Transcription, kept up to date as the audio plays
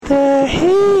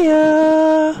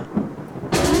here.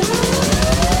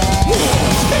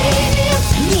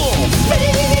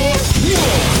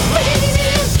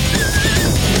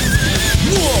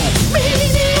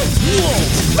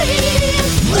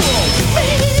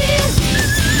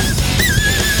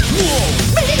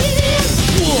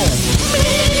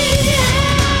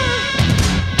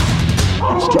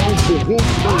 It's time for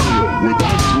Wolfmania with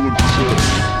Andrew and Tim.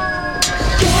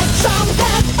 Get some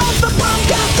head of the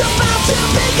podcast about to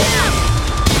begin.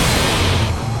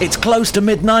 It's close to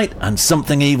midnight and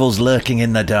something evil's lurking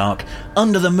in the dark.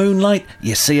 Under the moonlight,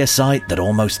 you see a sight that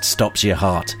almost stops your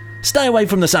heart. Stay away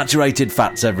from the saturated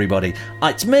fats, everybody.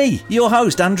 It's me, your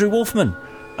host, Andrew Wolfman.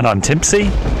 And I'm Timpsy.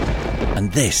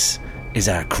 And this is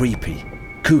our creepy,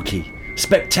 kooky,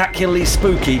 spectacularly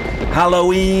spooky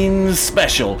Halloween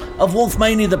special of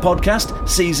Wolfmania the Podcast,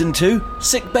 Season 2,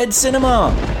 Sickbed Cinema.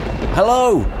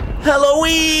 Hello,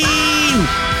 Halloween!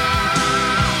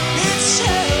 It's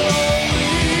Halloween.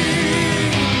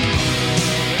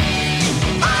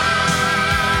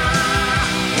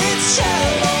 It's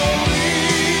Halloween.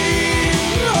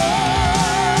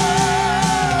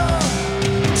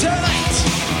 Tonight.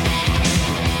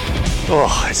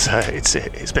 Oh, it's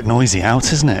a bit noisy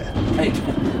out, isn't it? Hey,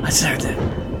 I said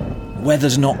the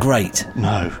weather's not great.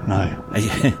 No. Are you,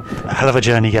 A hell of a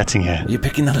journey getting here. you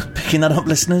picking that up,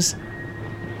 listeners?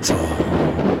 So,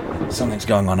 something's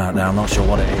going on out there. I'm not sure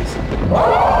what it is.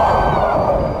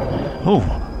 Oh.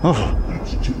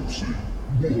 It's Timpsy.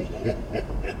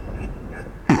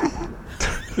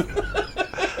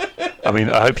 I mean,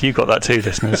 I hope you got that too,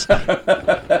 listeners.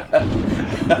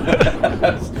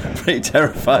 Pretty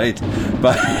terrified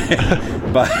by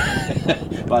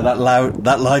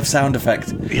that live sound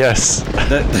effect Yes.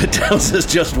 that tells us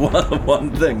just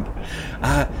one thing.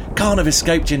 Can't have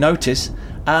escaped your notice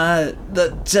that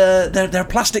there are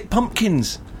plastic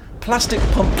pumpkins in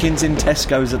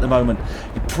Tesco's at the moment.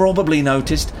 You probably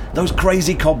noticed those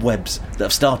crazy cobwebs that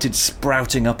have started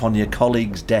sprouting up on your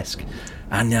colleague's desk.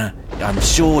 And I'm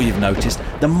sure you've noticed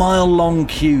the mile-long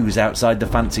queues outside the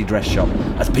fancy dress shop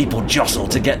as people jostle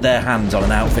to get their hands on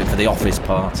an outfit for the office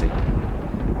party.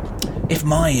 If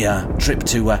my trip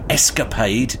to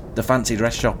Escapade, the fancy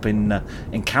dress shop in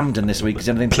Camden this week, is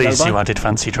anything to Please, go by? you added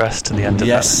fancy dress to the end of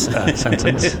that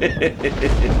sentence.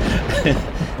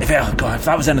 If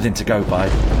that was anything to go by,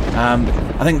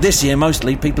 I think this year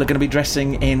mostly people are going to be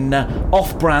dressing in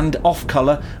off-brand,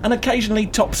 off-colour, and occasionally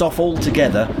tops off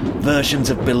altogether versions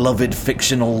of beloved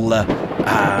fictional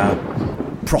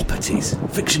properties.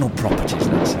 Fictional properties,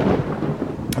 let's say.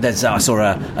 I saw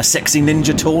a sexy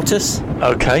ninja tortoise.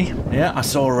 Okay. Yeah, I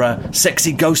saw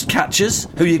sexy ghost catchers.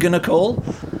 Who are you going to call?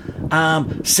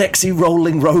 Sexy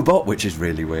rolling robot, which is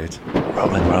really weird.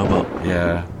 Rolling robot.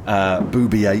 Yeah.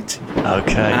 Booby-8.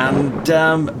 Okay. And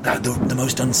the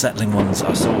most unsettling ones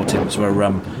I saw, Tims, were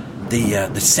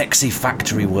the sexy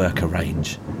factory worker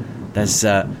range. There's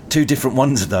two different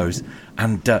ones of those,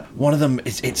 and one of them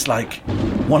is like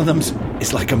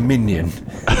a minion.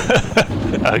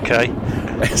 Okay.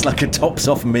 It's like a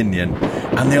tops-off minion,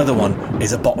 and the other one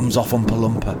is a bottoms-off Oompa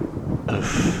Loompa.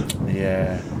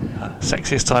 Yeah.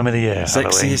 Sexiest time of the year.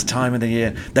 Sexiest time of the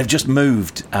year. They've just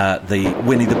moved the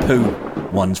Winnie the Pooh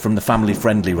ones from the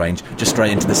family-friendly range just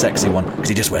straight into the sexy one, because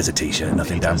he just wears a t-shirt,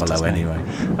 nothing down below anyway.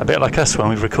 A bit like us when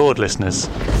we record, listeners.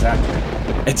 Exactly.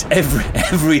 It's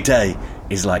every day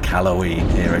is like Halloween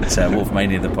here at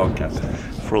Wolfmania the Podcast.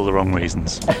 For all the wrong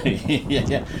reasons.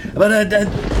 yeah. But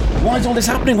why is all this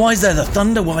happening? Why is there the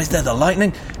thunder? Why is there the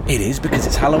lightning? It is because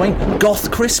it's Halloween. Goth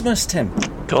Christmas, Tim.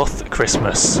 Goth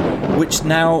Christmas. Which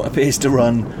now appears to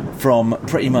run from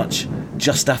pretty much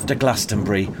just after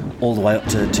Glastonbury all the way up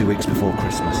to 2 weeks before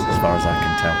Christmas, as far as I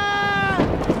can tell.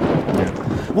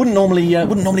 Wouldn't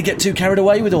normally get too carried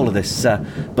away with all of this,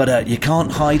 but you can't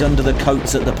hide under the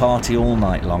coats at the party all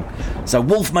night long. So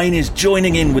Wolfmania's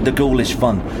joining in with the ghoulish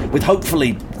fun, with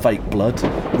hopefully fake blood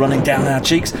running down our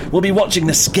cheeks. We'll be watching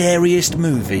the scariest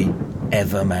movie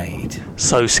ever made.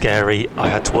 So scary, I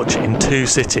had to watch it in 2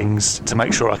 sittings to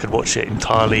make sure I could watch it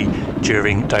entirely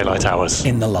during daylight hours.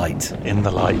 In the light.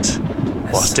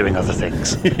 Whilst doing other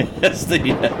things. That's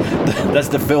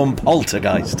the film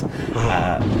Poltergeist.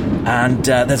 And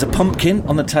there's a pumpkin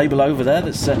on the table over there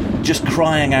that's just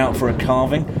crying out for a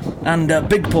carving. And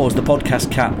Big Paws, the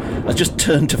podcast cat, has just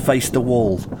turned to face the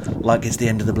wall like it's the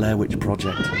end of the Blair Witch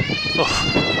Project.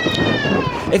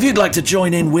 If you'd like to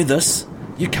join in with us,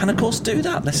 you can, of course, do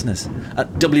that, listeners,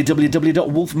 at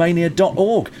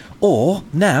www.wolfmania.org, or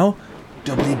now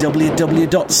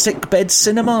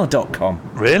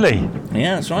www.sickbedcinema.com. Really?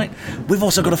 Yeah, that's right. We've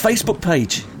also got a Facebook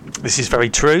page. This is very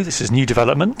true. This is new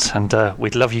development, and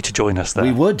we'd love you to join us there.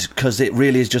 We would, because it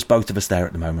really is just both of us there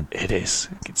at the moment. It is.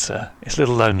 It's a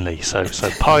little lonely, so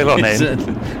pile on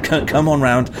in. Come on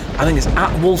round. I think it's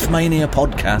at Wolfmania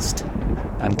Podcast.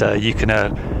 And you can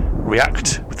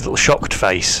react with a little shocked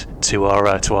face to our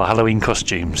Halloween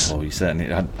costumes. Oh, you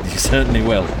certainly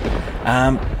will.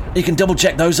 You can double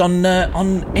check those on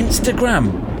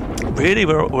Instagram. Really,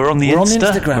 we're on the We're Insta? on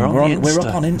Instagram. We're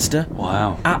up on Insta.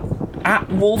 Wow. At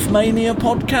Wolfmania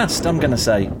Podcast, I'm going to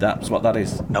say. That's what that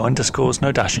is. No underscores,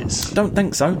 no dashes. Don't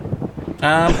think so.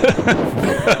 I'd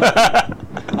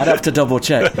have to double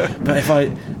check. But if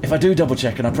I do double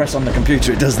check and I press on the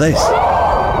computer, it does this.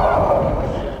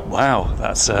 Wow,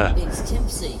 that's It's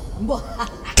Timpsy.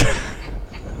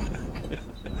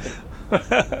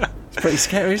 It's pretty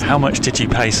scary, isn't it? How much did you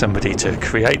pay somebody to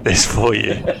create this for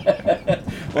you?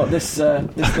 What, this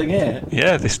thing here?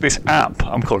 Yeah, this app.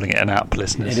 I'm calling it an app,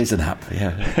 listeners. It is an app,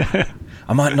 yeah.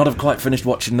 I might not have quite finished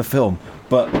watching the film,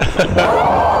 but...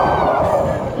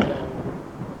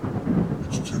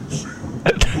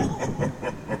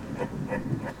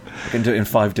 I can do it in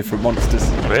 5 different monsters.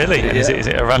 Really? Yeah. Is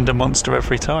it a random monster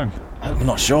every time? I'm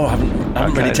not sure. I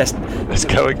haven't really tested. Let's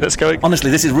go. Honestly,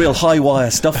 this is real high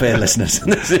wire stuff here, listeners.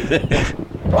 This is it.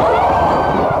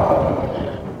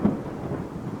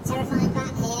 Terrifying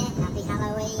bat here. Happy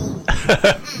Halloween.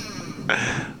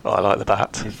 Oh, I like the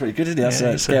bat. It's pretty good, isn't it? That's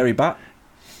Yeah, a scary bat.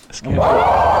 Scary.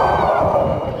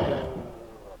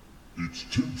 It's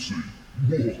Timpsy.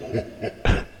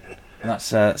 And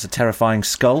that's a terrifying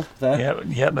skull there.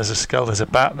 Yeah, there's a skull, there's a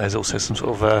bat, there's also some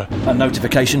sort of... A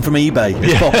notification from eBay.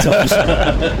 It's popped up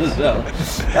as well.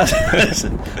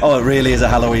 Oh, it really is a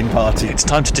Halloween party. It's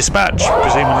time to dispatch,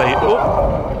 presumably...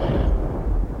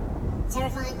 Oh.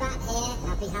 Terrifying bat here.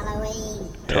 Happy Halloween.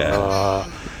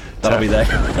 That'll be there.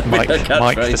 Mike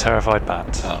the terrified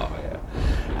bat.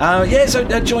 Oh, so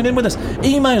join in with us.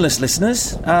 Email us,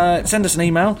 listeners. Send us an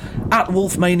email at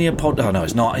Wolfmania Oh, no,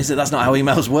 it's not, is it? That's not how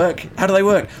emails work. How do they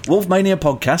work?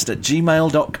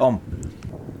 Wolfmaniapodcast@gmail.com.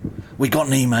 We got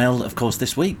an email, of course,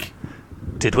 this week.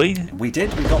 Did we? We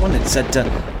did. We got one. It said,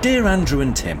 Dear Andrew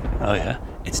and Tim, Oh, yeah.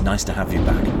 it's nice to have you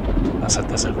back. That's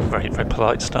a very, very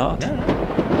polite start.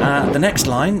 The next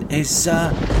line is,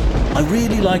 I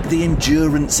really like the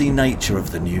endurance-y nature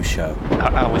of the new show.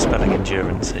 How are we spelling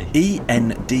endurance-y?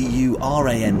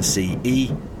 ENDURANCE -Y.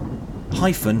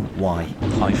 Hyphen Y.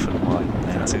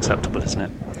 Yeah, that's acceptable, isn't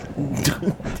it?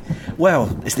 Well,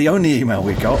 it's the only email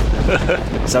we got,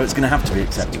 so it's going to have to be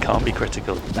accepted. You can't be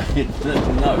critical.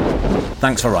 No.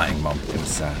 Thanks for writing, Mum. It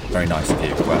was very nice of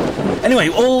you. Well, anyway,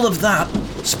 all of that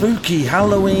spooky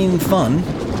Halloween fun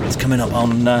is coming up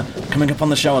on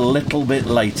the show a little bit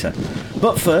later.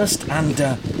 But first,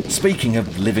 and speaking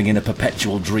of living in a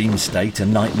perpetual dream state, a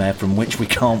nightmare from which we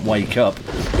can't wake up,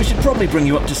 we should probably bring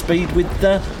you up to speed with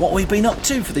what we've been up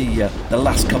to for the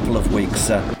last couple of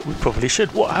weeks. We probably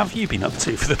should. What have you been up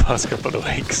to for the past couple of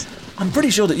weeks? I'm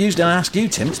pretty sure that usually I ask you,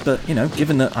 Timps, but,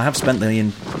 given that I have spent the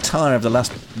entire of the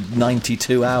last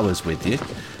 92 hours with you,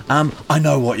 I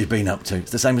know what you've been up to.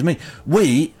 It's the same as me.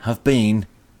 We have been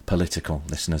political,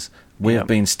 listeners. We have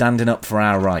been standing up for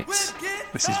our rights.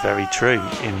 This is very true.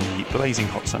 In the blazing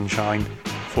hot sunshine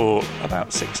for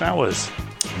about 6 hours.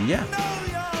 Yeah.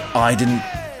 I didn't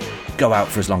go out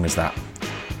for as long as that.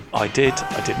 I did.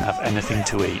 I didn't have anything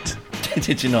to eat.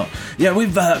 Did you not? Yeah,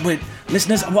 we've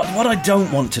listeners. What I don't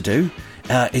want to do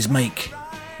is make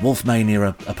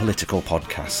Wolfmania a political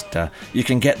podcast. You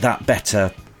can get that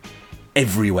better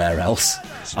everywhere else.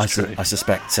 I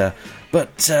suspect.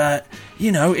 But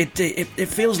it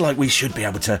feels like we should be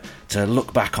able to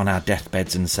look back on our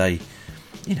deathbeds and say,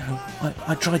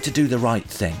 I tried to do the right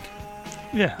thing.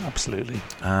 Yeah, absolutely.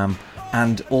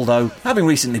 And although, having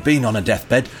recently been on a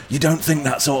deathbed, you don't think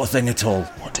that sort of thing at all.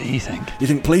 What do you think? You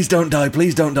think, please don't die,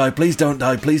 please don't die, please don't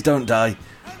die, please don't die.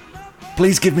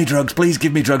 Please give me drugs,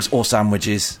 or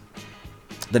sandwiches.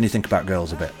 Then you think about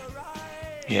girls a bit.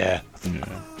 Yeah.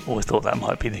 Always thought that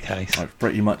might be the case. That's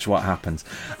pretty much what happens.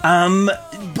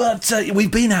 But we've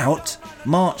been out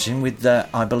marching with,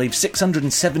 I believe,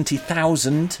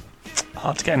 670,000.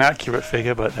 Hard to get an accurate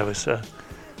figure, but there was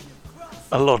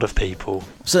a lot of people.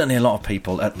 Certainly a lot of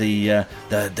people at the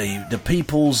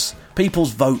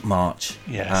People's Vote March.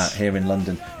 Yes. Here in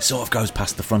London. It sort of goes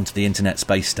past the front of the Internet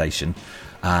Space Station.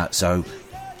 So,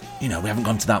 we haven't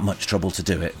gone to that much trouble to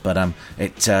do it. But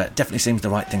it definitely seems the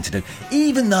right thing to do.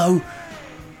 Even though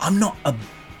I'm not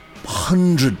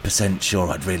 100% sure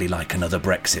I'd really like another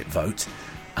Brexit vote.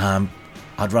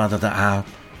 I'd rather that our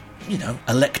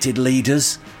elected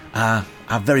leaders, our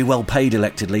very well-paid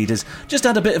elected leaders, just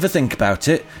had a bit of a think about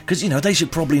it, because, they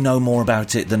should probably know more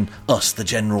about it than us, the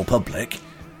general public,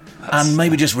 and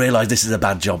maybe just realise this is a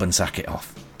bad job and sack it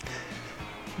off.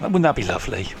 Wouldn't that be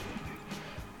lovely?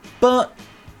 But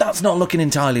that's not looking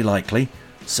entirely likely,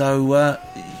 so,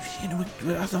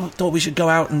 I thought we should go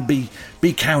out and be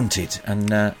counted, and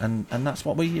that's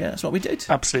what we did.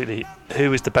 Absolutely.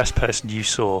 Who is the best person you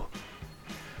saw?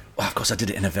 Well, of course, I did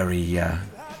it in a very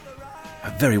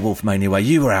Wolfmania way.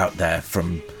 You were out there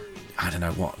from,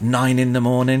 9 in the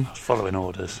morning? Following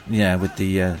orders. Yeah, with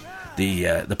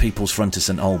the People's Front of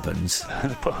St Albans.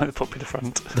 The Popular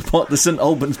Front. The St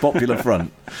Albans Popular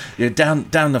Front. You're down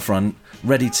the front,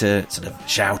 ready to sort of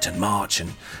shout and march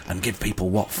and give people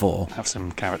what for. Have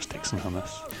some carrot sticks and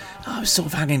hummus. I was sort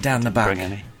of hanging down the back. Bring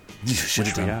any. You should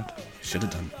have Which we done. had. Should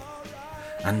have done.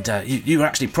 And you were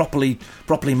actually properly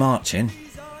marching.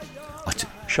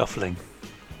 Shuffling.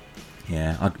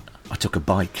 Yeah, I took a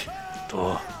bike.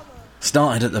 Oh.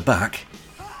 Started at the back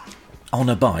on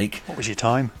a bike. What was your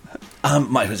time?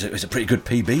 It was a pretty good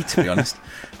PB, to be honest.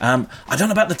 I don't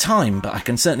know about the time, but I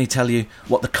can certainly tell you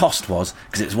what the cost was,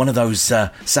 because it was one of those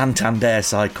Santander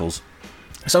cycles.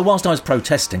 So whilst I was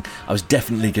protesting, I was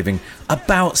definitely giving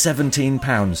about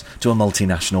 £17 to a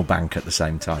multinational bank at the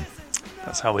same time.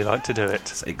 That's how we like to do it.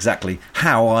 That's exactly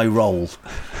how I roll.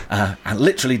 And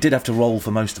literally did have to roll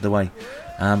for most of the way.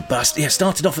 But I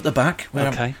started off at the back, where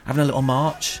I'm having a little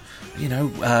march,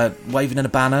 waving in a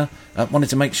banner. Wanted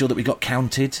to make sure that we got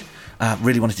counted.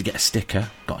 Really wanted to get a sticker.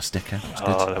 Got a sticker. It was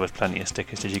good. There was plenty of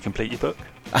stickers. Did you complete your book?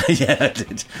 Yeah,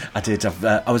 I did.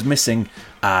 I was missing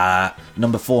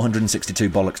number 462,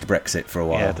 Bollocks to Brexit, for a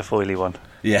while. Yeah, the foily one.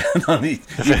 Yeah.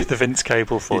 The Vince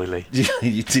Cable foily.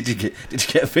 Did you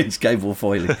get a Vince Cable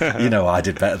foily? I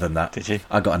did better than that. Did you?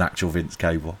 I got an actual Vince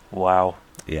Cable. Wow.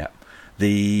 Yeah.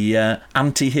 The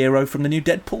anti-hero from the new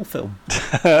Deadpool film.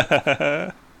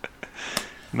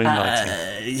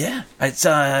 Moonlighting. Yeah. It's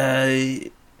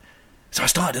so I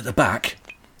started at the back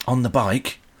on the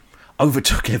bike,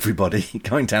 overtook everybody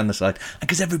going down the side, and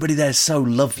because everybody there's so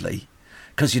lovely,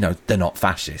 because they're not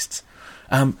fascists.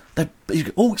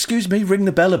 Excuse me, ring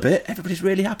the bell a bit. Everybody's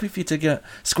really happy for you to get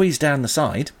squeezed down the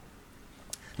side,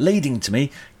 leading to me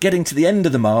getting to the end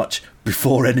of the march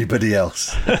before anybody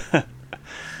else.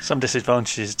 Some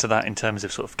disadvantages to that in terms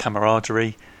of sort of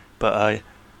camaraderie, but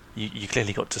you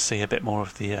clearly got to see a bit more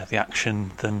of the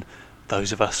action than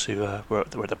those of us who were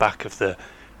at the back of the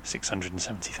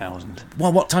 670,000.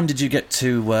 Well, what time did you get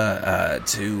to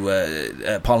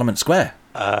Parliament Square?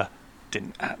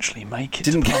 Didn't actually make it.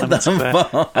 Didn't to get Parliament that Square.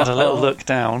 far. Had a little look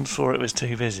down, saw it was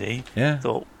too busy. Yeah.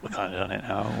 Thought, we're kind of done it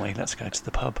now, aren't we? Let's go to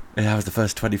the pub. Yeah, I was the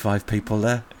first 25 people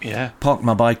there. Yeah. Parked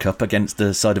my bike up against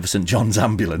the side of a St John's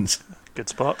ambulance. Good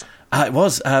spot. It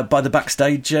was by the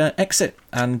backstage exit,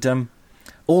 and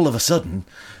all of a sudden,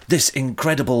 this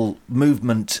incredible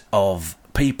movement of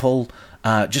people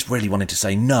just really wanted to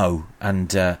say no, and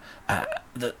that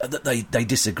they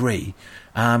disagree.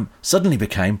 Suddenly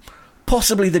became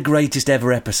possibly the greatest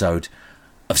ever episode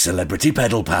of Celebrity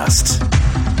Pedal Past.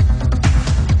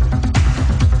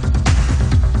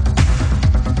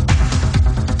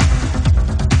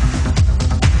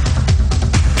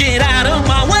 Get out of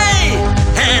my way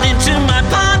and into my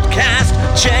podcast.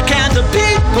 Check out the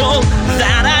people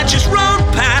that I just rode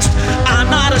past. I'm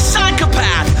not a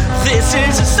psychopath, this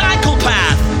is a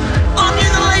psychopath. Aren't you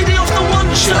the lady of the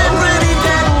one show? Celebrity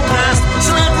Pedal Past,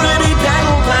 Celebrity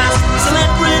Pedal Past,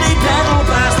 Celebrity Pedal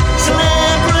Past,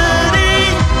 Celebrity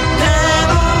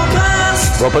Pedal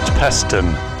Past. Robert Peston.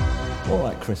 All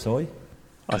right, Chris Hoy.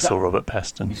 I saw Robert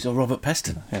Peston. You saw Robert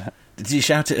Peston? Yeah. Did you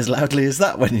shout it as loudly as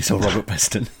that when you saw Robert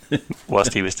Peston?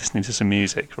 Whilst he was listening to some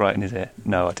music right in his ear.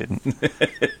 No, I didn't.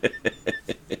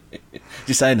 Did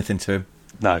you say anything to him?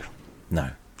 No.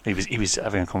 No. He was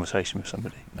having a conversation with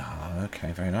somebody. Oh,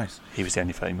 okay, very nice. He was the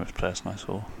only famous person I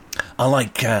saw. I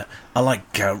like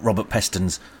Robert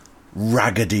Peston's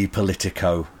raggedy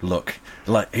Politico look.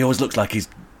 Like he always looks like he's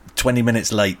 20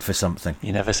 minutes late for something.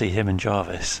 You never see him and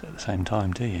Jarvis at the same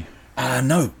time, do you?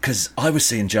 No, because I was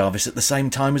seeing Jarvis at the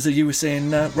same time as you were seeing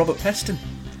Robert Peston.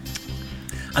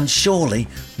 And surely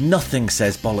nothing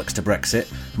says bollocks to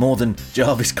Brexit more than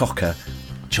Jarvis Cocker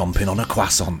chomping on a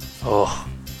croissant. Oh.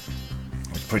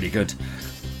 It was pretty good.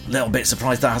 Little bit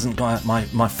surprised that hasn't got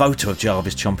my photo of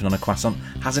Jarvis chomping on a croissant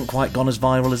hasn't quite gone as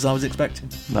viral as I was expecting.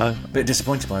 No. A bit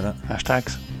disappointed by that.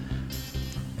 Hashtags?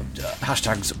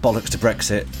 Hashtags bollocks to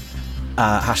Brexit.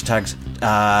 Hashtags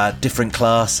different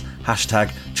class.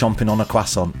 Hashtag chomping on a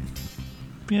croissant.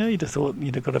 Yeah, you'd have thought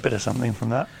you'd have got a bit of something from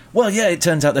that. Well, yeah, it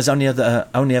turns out there's only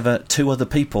ever 2 other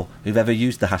people who've ever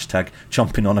used the hashtag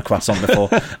chomping on a croissant before,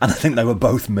 and I think they were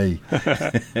both me.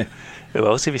 Who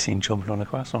else have you seen chomping on a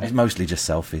croissant? It's mostly just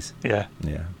selfies. Yeah.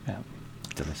 Yeah. Yeah.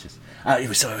 Delicious.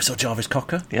 We saw Jarvis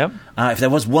Cocker. Yep. If there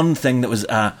was one thing that was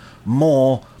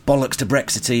more bollocks to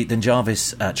Brexity than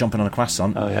Jarvis chomping on a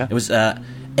croissant, it was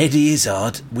Eddie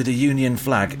Izzard with a Union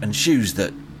flag and shoes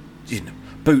that,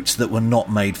 boots that were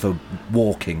not made for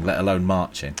walking, let alone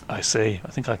marching. I see.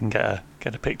 I think I can get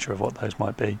a picture of what those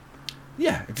might be.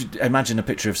 Yeah, if you imagine a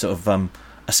picture of sort of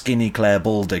a skinny Claire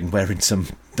Balding wearing some...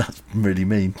 That's really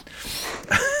mean.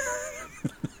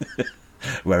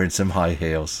 Wearing some high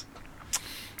heels.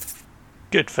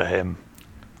 Good for him.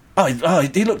 Oh,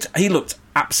 he looked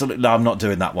absolutely... No, I'm not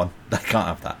doing that one. They can't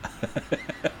have that.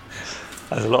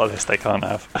 There's a lot of this they can't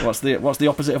have. What's the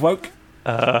opposite of woke?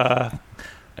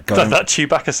 That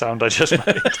Chewbacca sound I just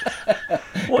made.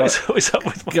 What is up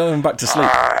with going back to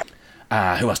sleep?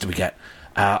 Who else do we get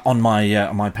on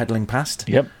my peddling past?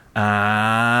 Yep.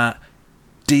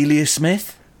 Delia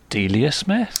Smith. Delia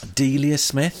Smith. Delia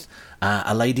Smith,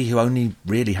 a lady who only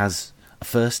really has a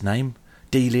first name,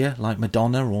 Delia, like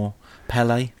Madonna or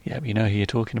Pele. Yeah, but you know who you're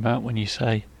talking about when you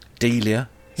say Delia.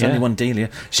 There's only one Delia.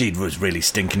 She was really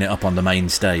stinking it up on the main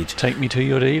stage. Take me to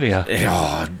your Delia.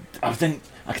 Oh, I think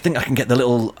I can get the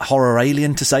little horror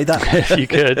alien to say that. If you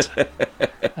could.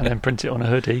 And then print it on a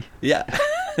hoodie. Yeah.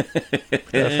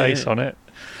 With her face on it.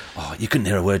 Oh, you couldn't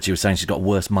hear a word she was saying. She's got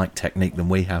worse mic technique than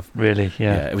we have. Really?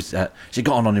 Yeah. It was. She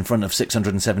got on in front of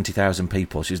 670,000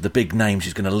 people. She's the big name.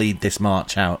 She's going to lead this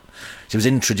march out. She was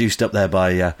introduced up there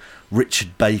by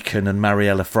Richard Bacon and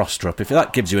Mariella Frostrup. If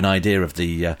that gives you an idea of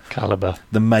the calibre,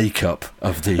 the makeup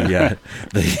of the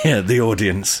the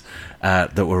audience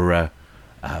that were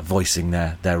voicing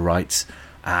their rights.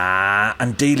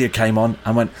 And Delia came on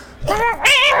and went.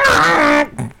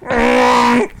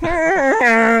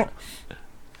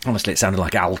 Honestly, it sounded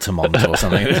like Altamont or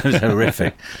something. It was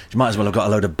horrific. She might as well have got a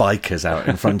load of bikers out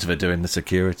in front of her doing the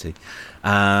security.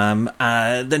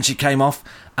 Then she came off,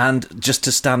 and just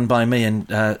to stand by me and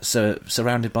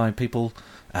surrounded by people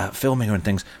filming her and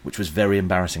things, which was very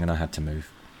embarrassing, and I had to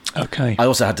move. Okay. I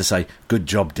also had to say, good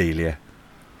job, Delia,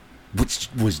 which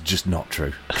was just not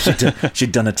true.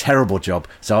 She'd done a terrible job,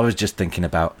 so I was just thinking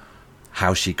about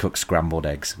how she cooks scrambled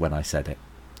eggs when I said it.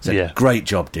 So, yeah. Great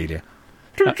job, Delia.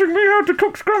 Teaching me how to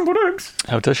cook scrambled eggs.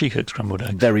 How does she cook scrambled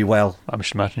eggs? Very well. I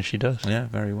must imagine she does. Yeah,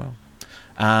 very well.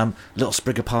 Little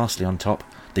sprig of parsley on top.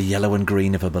 The yellow and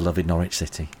green of her beloved Norwich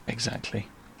City. Exactly.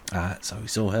 So we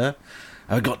saw her.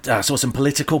 I saw some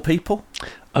political people.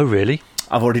 Oh, really?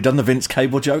 I've already done the Vince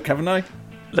Cable joke, haven't I?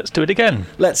 Let's do it again.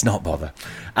 Let's not bother.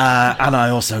 And I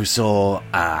also saw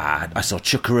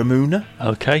Chukaramuna.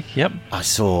 Okay, yep. I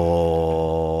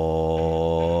saw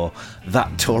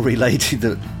that Tory lady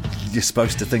that you're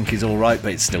supposed to think is all right,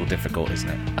 but it's still difficult, isn't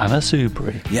it? Anna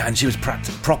Soubry. Yeah, and she was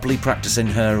properly practising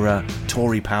her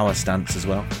Tory power stance as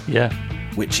well. Yeah.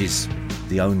 Which is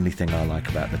the only thing I like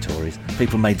about the Tories.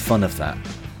 People made fun of that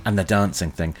and the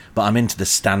dancing thing, but I'm into the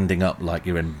standing up like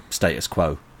you're in status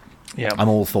quo. Yeah, I'm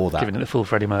all for that. Giving it the full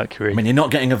Freddie Mercury. I mean, you're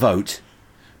not getting a vote,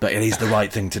 but it is the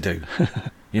right thing to do.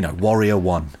 Warrior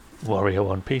one. Warrior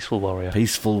one, peaceful warrior.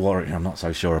 Peaceful warrior. I'm not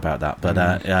so sure about that,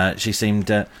 but she seemed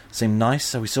nice.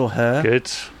 So we saw her. Good.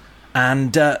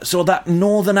 And saw that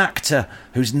northern actor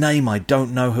whose name I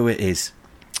don't know who it is.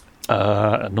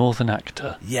 A northern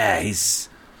actor. Yeah, is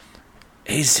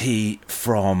he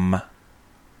from?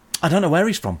 I don't know where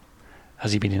he's from.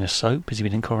 Has he been in a soap? Has he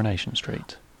been in Coronation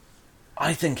Street?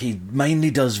 I think he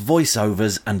mainly does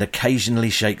voiceovers and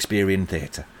occasionally Shakespearean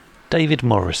theatre. David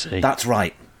Morrissey. That's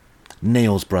right.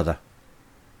 Neil's brother.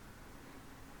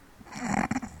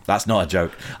 That's not a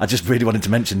joke. I just really wanted to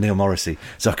mention Neil Morrissey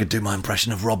so I could do my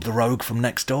impression of Rob the Rogue from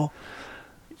next door.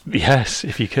 Yes,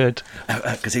 if you could.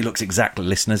 Because he looks exactly,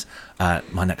 listeners,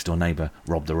 my next door neighbour,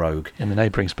 Rob the Rogue. In the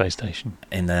neighbouring space station.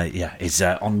 Is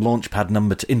on Launchpad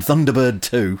number 2, in Thunderbird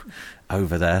 2,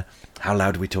 over there. How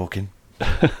loud are we talking?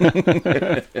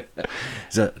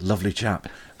 He's a lovely chap.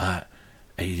 I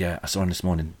saw him this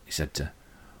morning. He said,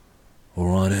 all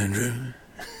right, Andrew.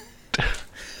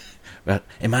 But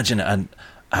imagine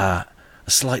a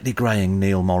slightly greying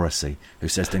Neil Morrissey who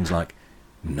says things like,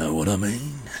 know what I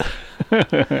mean?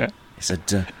 He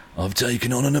said, I've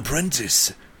taken on an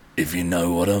apprentice, if you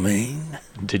know what I mean.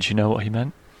 Did you know what he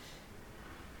meant?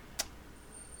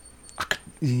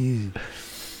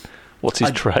 What's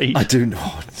his trade? I do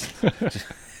not.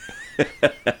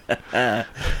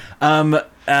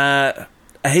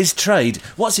 His trade?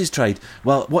 What's his trade?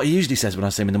 Well, what he usually says when I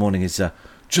see him in the morning is,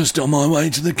 just on my way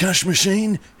to the cash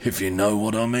machine, if you know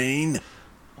what I mean.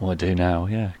 Well, I do now,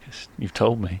 yeah, because you've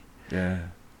told me. Yeah.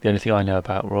 The only thing I know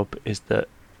about Rob is that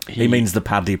He means the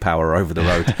Paddy Power over the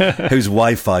road, whose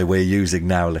Wi-Fi we're using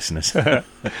now, listeners.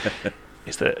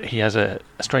 is that he has a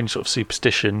strange sort of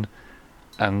superstition,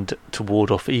 and to ward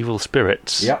off evil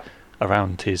spirits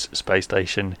around his space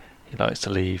station, he likes to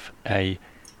leave a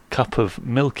cup of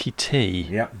milky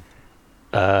tea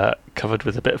covered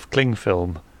with a bit of cling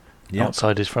film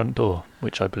outside his front door,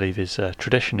 which I believe is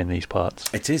tradition in these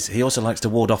parts. It is. He also likes to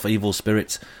ward off evil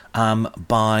spirits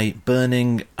by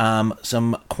burning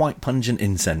some quite pungent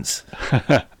incense.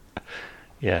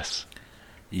 Yes.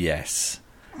 Yes.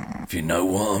 If you know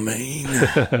what I mean.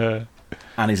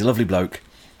 And he's a lovely bloke.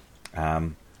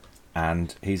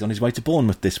 And he's on his way to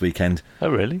Bournemouth this weekend. Oh,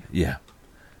 really? Yeah.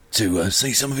 To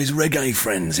see some of his reggae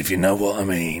friends, if you know what I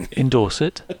mean. In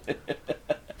Dorset?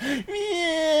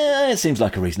 Yeah, it seems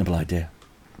like a reasonable idea.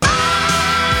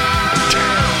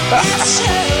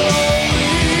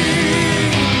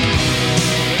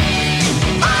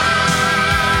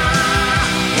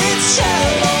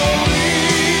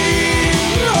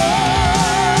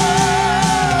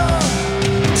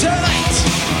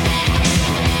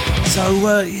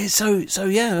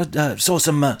 Saw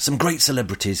some great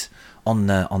celebrities on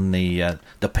the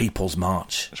People's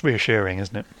March. It's reassuring,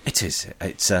 isn't it? It is.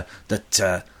 It's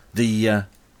that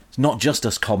not just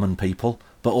us common people,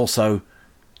 but also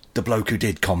the bloke who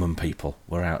did common people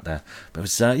were out there. But it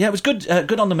was it was good.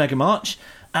 Good on the Mega March.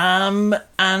 And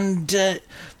the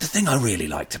thing I really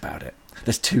liked about it.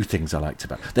 There's two things I liked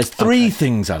about it. There's three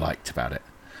things I liked about it.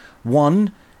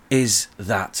 One is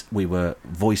that we were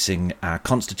voicing our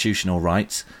constitutional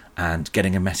rights and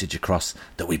getting a message across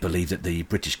that we believe that the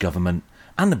British government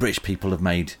and the British people have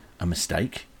made a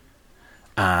mistake.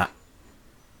 I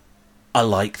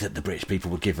like that the British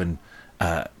people were given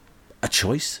a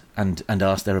choice and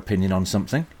asked their opinion on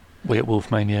something. We at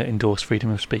Wolfmania endorse freedom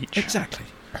of speech. Exactly.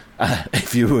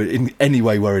 If you were in any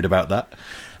way worried about that.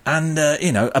 And,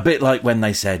 a bit like when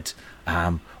they said,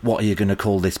 what are you going to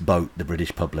call this boat, the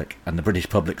British public? And the British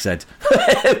public said,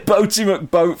 Boaty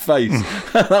McBoatface.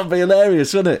 That'd be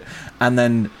hilarious, wouldn't it? And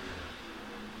then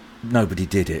nobody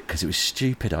did it because it was a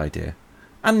stupid idea.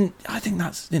 And I think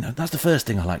that's the first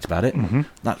thing I liked about it. Mm-hmm.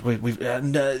 That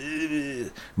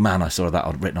man, I saw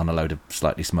that written on a load of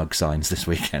slightly smug signs this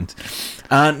weekend.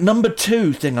 Number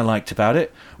two thing I liked about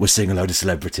it was seeing a load of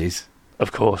celebrities.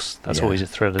 Of course, that's always a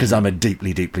thrill. Because I'm a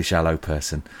deeply, deeply shallow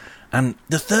person. And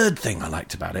the third thing I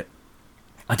liked about it,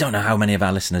 I don't know how many of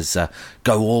our listeners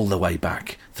go all the way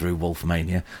back through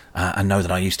Wolfmania and know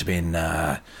that I used to be in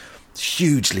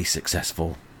hugely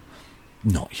successful,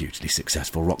 not hugely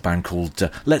successful rock band called,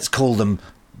 let's call them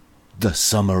the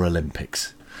Summer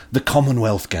Olympics. The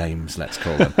Commonwealth Games, let's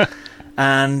call them.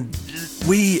 And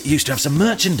we used to have some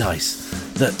merchandise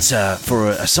that for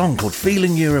a song called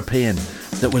Feeling European.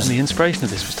 That was and the inspiration of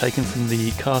this was taken from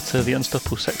the Carter, the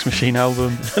Unstoppable Sex Machine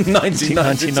album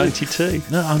 1992.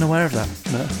 No, I'm unaware of that.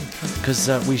 No. Because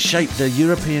we shaped the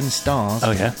European stars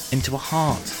into a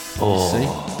heart. See?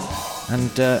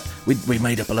 And we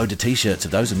made up a load of T-shirts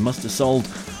of those and must have sold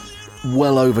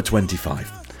well over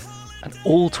 25. And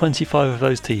all 25 of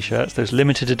those T-shirts, those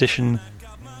limited edition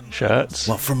shirts...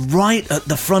 Well, from right at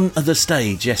the front of the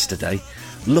stage yesterday...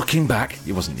 Looking back,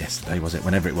 it wasn't yesterday, was it?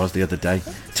 Whenever it was, the other day,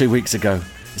 2 weeks ago.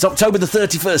 It's October the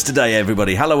 31st today,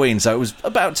 everybody. Halloween, so it was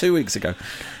about 2 weeks ago.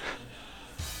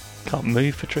 Can't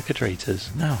move for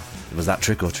trick-or-treaters. No, it was that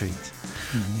trick-or-treat.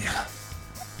 Mm-hmm.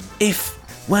 Yeah.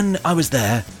 When I was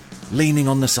there, leaning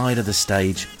on the side of the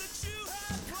stage,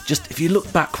 just if you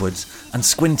look backwards and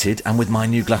squinted, and with my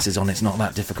new glasses on, it's not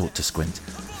that difficult to squint,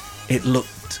 it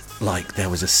looked like there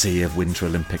was a sea of Winter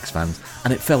Olympics fans,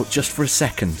 and it felt just for a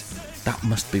second... That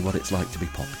must be what it's like to be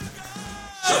popular.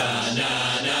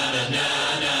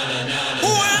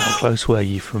 How close were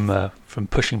you from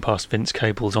pushing past Vince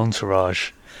Cable's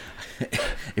entourage?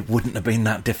 It wouldn't have been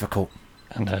that difficult.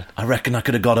 And I reckon I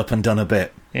could have got up and done a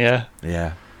bit. Yeah?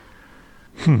 Yeah.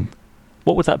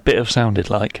 What would that bit have sounded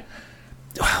like?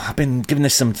 I've been giving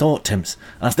this some thought, Timps,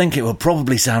 and I think it would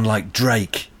probably sound like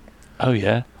Drake. Oh,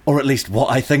 yeah? Or at least what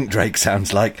I think Drake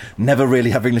sounds like, never really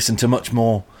having listened to much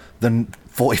more than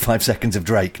 45 seconds of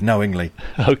Drake, knowingly.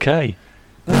 Okay.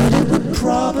 But it would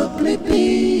probably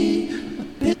be a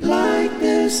bit like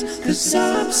this, 'cause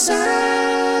I'm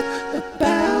sad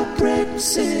about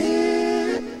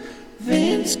Brexit.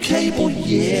 Vince Cable,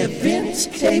 yeah, Vince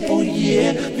Cable,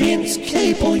 yeah, Vince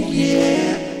Cable,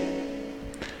 yeah.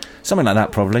 Something like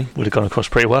that, probably. Would have gone across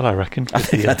pretty well, I reckon. I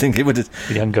think it would have.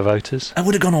 The younger voters. It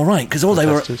would have gone all right, because all they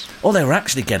were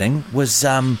actually getting was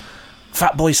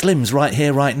Fatboy Slim's Right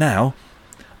Here, Right Now,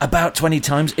 about 20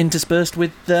 times interspersed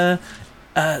with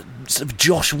sort of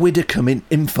Josh Widdicombe in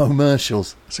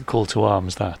infomercials. It's a call to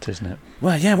arms, that, isn't it?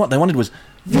 Well, yeah, what they wanted was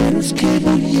Vince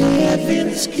Cable, yeah,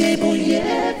 Vince Cable,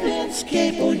 yeah, Vince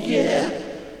Cable, yeah.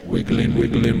 Wiggling,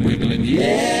 wiggling, wiggling,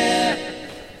 yeah.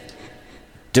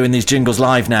 doing these jingles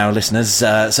live now, listeners,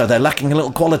 so they're lacking a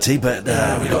little quality, but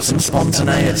we've got some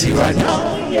spontaneity right now.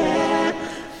 Oh, yeah.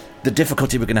 The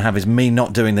difficulty we're going to have is me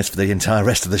not doing this for the entire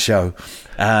rest of the show.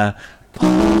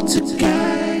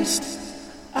 Poltergeist.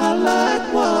 I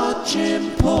like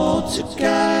watching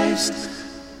Poltergeist.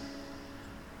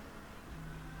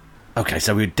 Okay,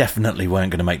 so we definitely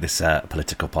weren't going to make this a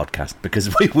political podcast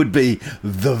because we would be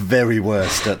the very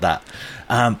worst at that.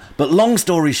 But long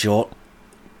story short,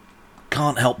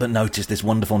 can't help but notice this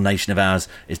wonderful nation of ours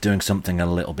is doing something a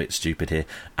little bit stupid here.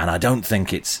 And I don't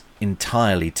think it's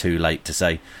entirely too late to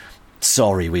say,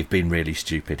 sorry, we've been really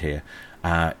stupid here.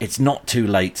 It's not too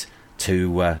late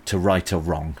to right or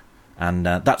wrong. And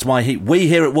that's why we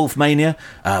here at Wolfmania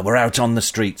were out on the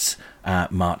streets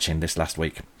marching this last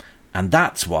week. And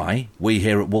that's why we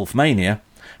here at Wolfmania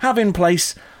have in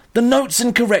place the Notes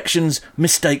and Corrections,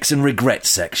 Mistakes and Regrets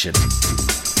section.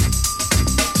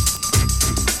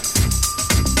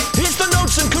 It's the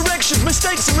Notes and Correction,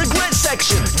 Mistakes and Regrets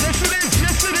section. Yes it is,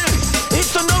 yes it is.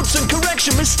 It's the Notes and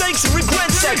Correction, Mistakes and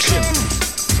Regrets section.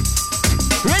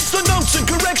 It's the Notes and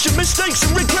Correction, Mistakes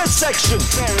and Regrets section.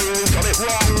 Sorry, got it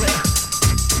wrong.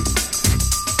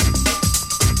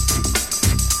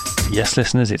 Yes,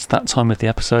 listeners, it's that time of the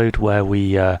episode where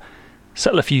we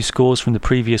settle a few scores from the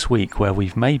previous week where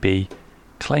we've maybe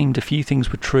claimed a few things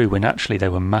were true when actually they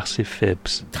were massive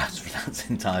fibs. That's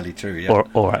entirely true, yeah.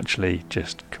 Or actually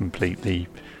just complete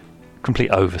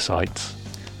oversights.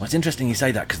 Well, it's interesting you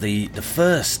say that because the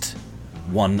first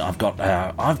one I've got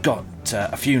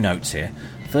a few notes here.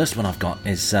 First one I've got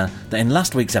is that in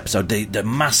last week's episode, the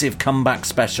massive comeback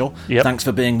special. Yep. Thanks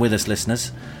for being with us,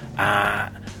 listeners.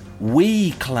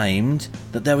 We claimed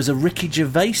that there was a Ricky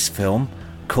Gervais film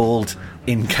called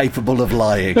Incapable of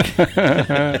Lying.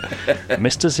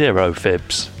 Mr. Zero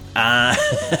Fibs. And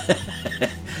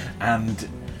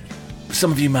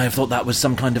some of you may have thought that was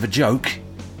some kind of a joke.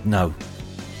 No,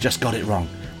 just got it wrong.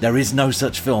 There is no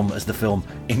such film as the film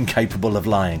Incapable of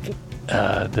Lying.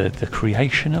 The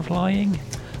creation of lying?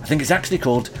 I think it's actually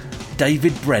called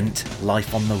David Brent,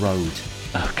 Life on the Road.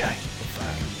 Okay.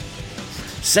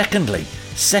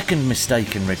 Second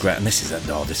mistake and regret, and this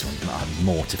one, I'm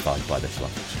mortified by this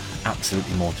one.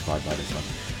 Absolutely mortified by this one.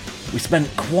 We spent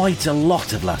quite a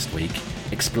lot of last week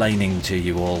explaining to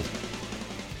you all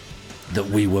that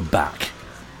we were back.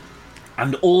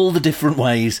 And all the different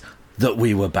ways that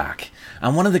we were back.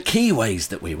 And one of the key ways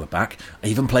that we were back, I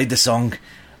even played the song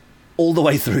all the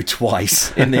way through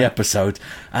twice in the episode,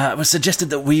 was suggested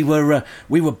that we were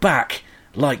back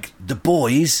like the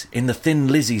boys in the Thin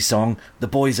Lizzy song, The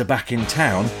Boys Are Back in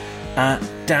Town,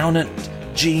 down at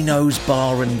Gino's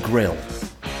Bar and Grill.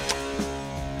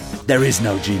 There is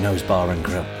no Gino's Bar and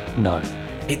Grill. No.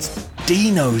 It's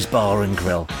Dino's Bar and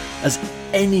Grill, as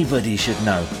anybody should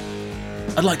know.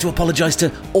 I'd like to apologise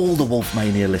to all the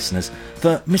Wolfmania listeners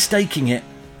for mistaking it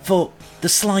for the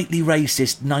slightly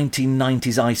racist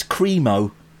 1990s ice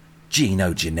creamo,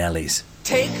 Gino Ginelli's.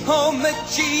 Take home a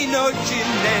Gino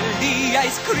Ginelli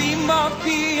ice cream on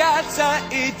Piazza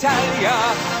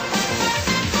Italia.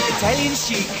 Italian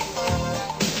chic,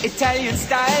 Italian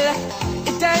style,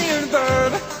 Italian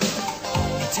verb,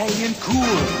 Italian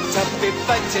cool, toffee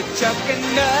butter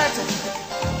chocolate,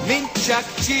 mint choc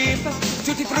chip,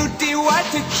 tutti frutti,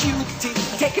 what a cutie.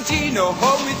 Take a Gino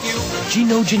home with you.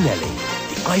 Gino Ginelli,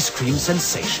 the ice cream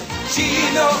sensation.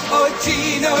 Gino, oh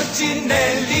Gino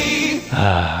Ginelli.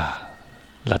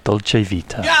 La Dolce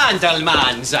Vita. Gentlemen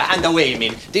and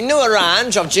women, the new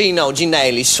range of Gino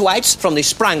Ginelli swipes from the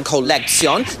Sprang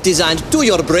collection designed to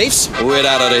your briefs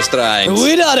Without a restraint.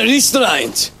 without a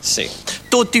restraint. Sì.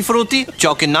 Tutti frutti,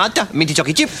 chocolate, minty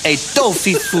chocolate chip e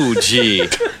toffee Fuji.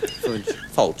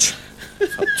 Fudge.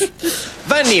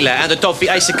 Vanilla and a toffee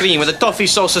ice cream with a toffee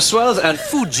sauce swirls and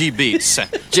Fuji beats.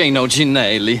 Gino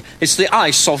Ginelli, it's the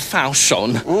ice of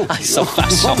fashion. Ice of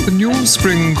fashion. The new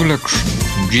spring collection,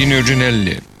 Gino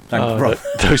Ginelli. Thanks,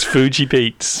 Those Fuji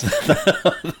beats.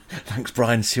 Thanks,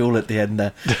 Brian Sewell at the end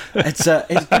there. It's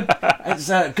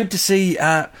good to see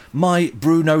my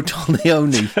Bruno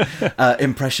Tonioli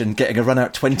impression getting a run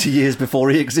out 20 years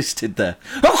before he existed there.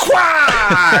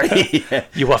 Yeah.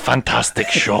 You were fantastic,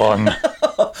 Sean.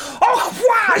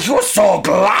 You're so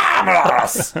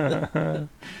glamorous.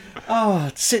 Oh,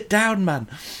 sit down, man.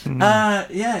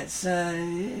 It's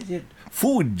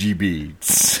Fuji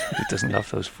beats. He doesn't love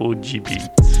those Fuji beats.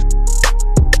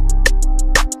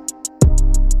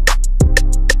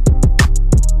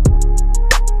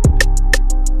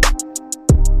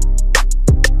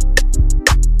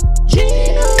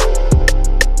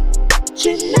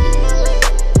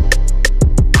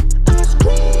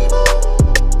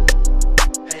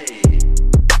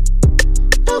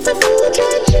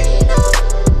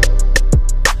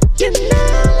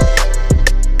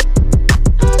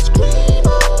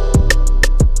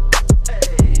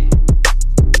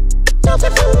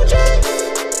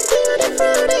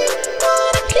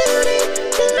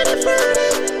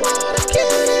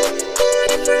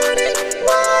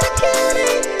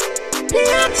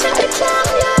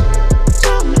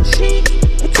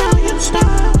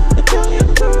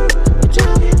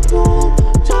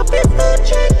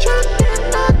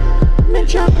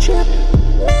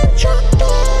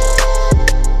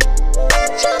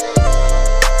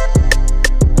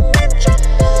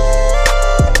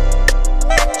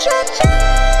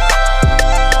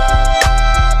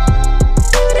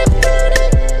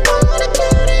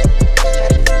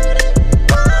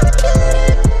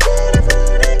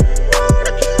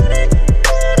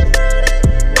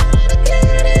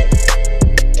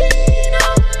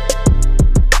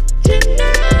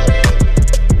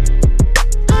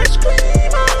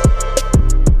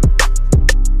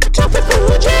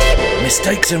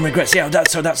 Mistakes and regrets. Yeah,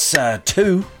 that's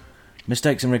two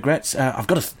mistakes and regrets. I've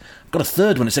got a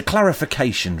third one. It's a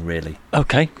clarification, really.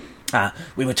 Okay.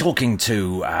 We were talking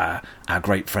to our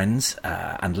great friends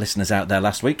and listeners out there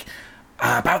last week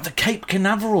about the Cape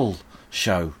Canaveral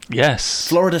show. Yes.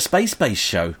 Florida Space Base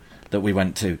show that we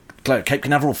went to. Cape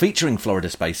Canaveral featuring Florida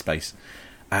Space Base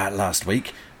last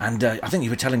week. And I think you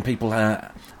were telling people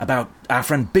about our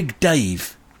friend Big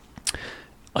Dave.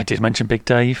 I did mention Big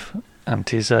Dave and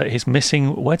his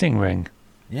missing wedding ring.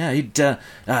 Yeah,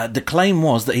 the claim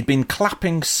was that he'd been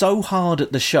clapping so hard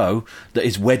at the show that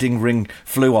his wedding ring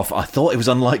flew off. I thought it was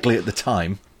unlikely at the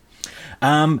time.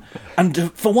 And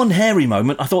for one hairy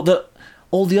moment, I thought that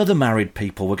all the other married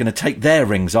people were going to take their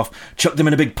rings off, chuck them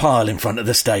in a big pile in front of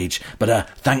the stage. But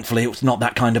thankfully, it was not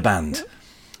that kind of band.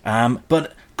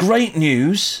 But great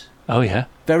news. Oh, yeah.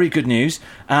 Very good news.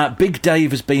 Big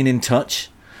Dave has been in touch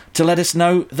to let us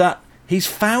know that he's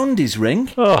found his ring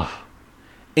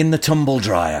in the tumble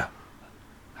dryer.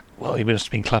 Well, he must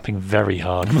have been clapping very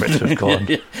hard for it to have gone.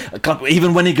 Yeah.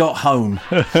 Even when he got home.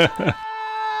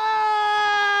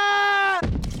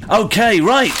 Okay,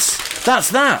 right.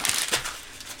 That's that.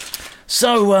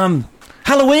 So,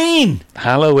 Halloween!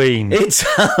 Halloween. It's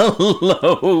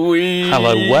Halloween.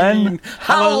 Hello when?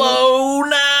 Hello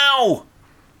now!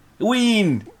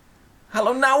 Ween.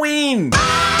 Hello now, Ween.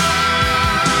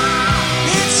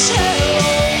 It's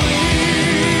Halloween.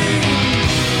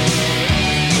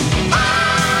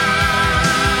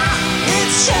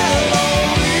 It's Halloween.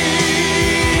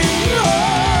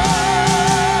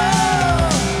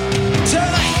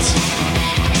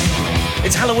 Tonight.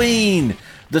 It's Halloween,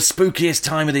 the spookiest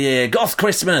time of the year. Goth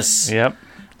Christmas. Yep.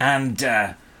 And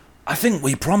I think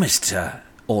we promised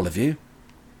all of you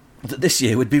that this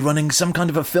year we'd be running some kind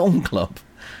of a film club.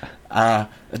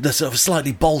 The sort of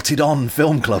slightly bolted-on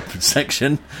film club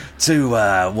section to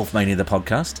Wolfmania the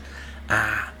Podcast.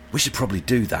 We should probably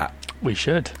do that. We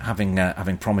should.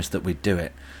 Having promised that we'd do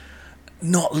it.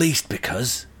 Not least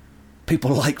because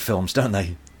people like films, don't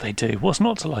they? They do. What's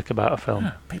not to like about a film?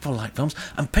 Yeah, people like films.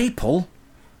 And people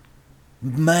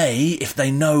may, if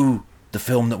they know the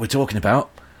film that we're talking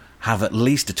about, have at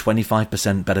least a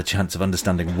 25% better chance of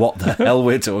understanding what the hell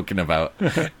we're talking about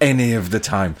any of the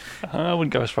time. I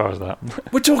wouldn't go as far as that.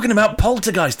 We're talking about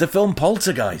Poltergeist, the film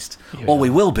Poltergeist. Yeah. Or we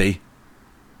will be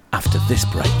after this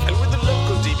break. And with the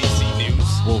local DBC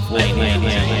news, Wolfmania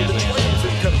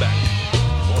will come back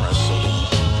for a solo.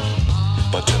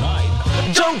 But tonight,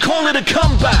 Don't call it a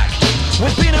comeback.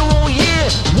 We've been here all year.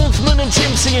 Wolfman and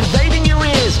Timpsy invading your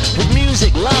ears with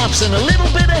music, laughs, and a little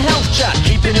bit of health chat,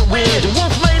 keeping it weird.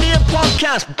 Wolfmania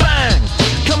Podcast, bang!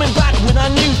 Coming back with our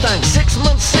new thing. 6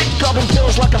 months sick, gobbing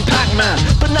pills like I'm Pac-Man.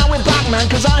 But now we're back, man,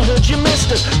 cause I heard you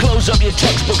missed us. Close up your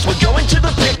textbooks, we're going to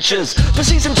the pictures. For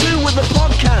season 2 with the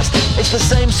podcast, it's the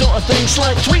same sort of thing,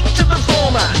 slight tweak to the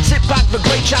format. Sit back for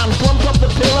great chat and plump up the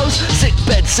pillows.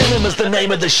 Sickbed Cinema's the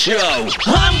name of the show.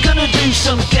 I'm gonna do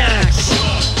some gags.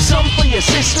 Some for your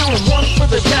sister and one for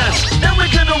the dad. Then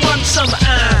we're gonna run some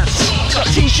ads. Got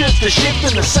t-shirts to ship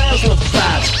and the sales look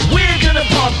bad. We're gonna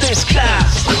pod this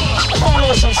cast. Follow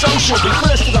us on social, be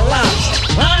first to the last.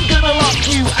 I'm gonna lock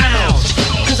you out,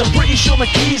 cause I'm pretty sure my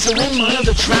keys are in my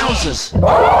other trousers.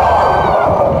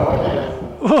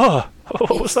 Whoa,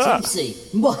 what was that? So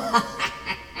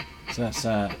that's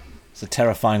it's a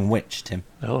terrifying witch, Tim.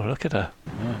 Oh, look at her.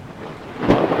 Yeah.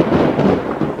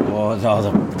 Oh,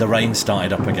 the rain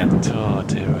started up again. Oh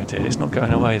dear, oh dear. It's not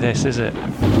going away, this, is it?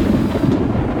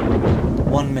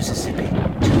 1 Mississippi, 2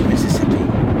 Mississippi,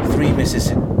 3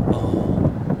 Mississippi.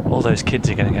 Oh. All all those kids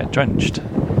are going to get drenched.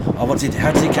 Oh,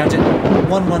 how does he count it?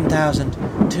 1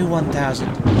 1,000, 2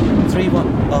 1,000, 3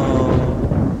 1...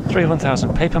 Oh... 3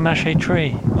 1,000, paper mache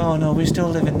tree. Oh no, we still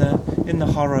live in the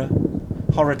horror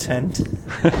tent.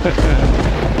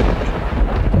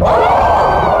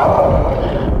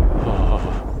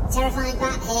 Terrifying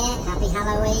bat here. Happy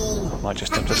Halloween. Might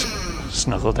just have to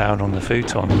snuggle down on the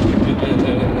futon.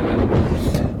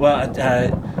 Well,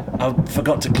 I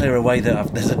forgot to clear away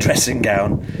that there's a dressing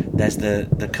gown. There's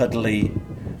the cuddly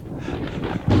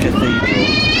cathedral.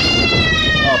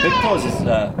 Oh,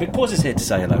 Big Paws is here to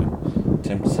say hello,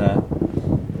 Tim.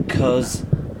 Because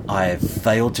I've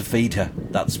failed to feed her.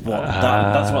 That's what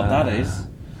that is.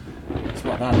 That's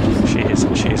what that is.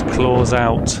 She is claws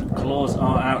out. Claws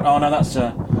are out. Oh no, that's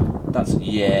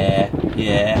yeah.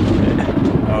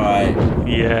 All right.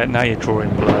 Yeah, now you're drawing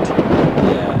blood.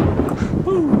 Yeah.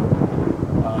 Woo.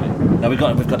 All right. Now we've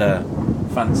got a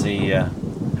fancy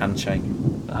handshake.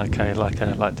 Okay, like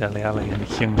Dele Alli and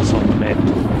Hyung's on the mid.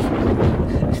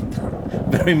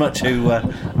 Very much who I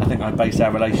think I based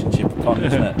our relationship upon,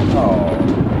 isn't it?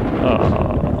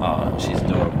 Oh, she's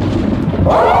adorable.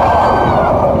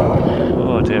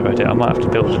 Oh dear, I might have to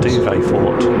build a duvet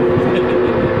fort.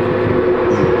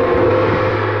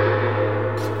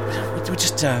 We're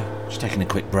just taking a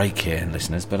quick break here,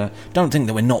 listeners, but I don't think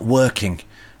that we're not working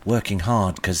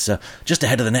hard, because just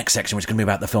ahead of the next section, which is going to be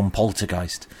about the film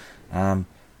Poltergeist,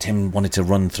 Tim wanted to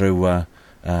run through a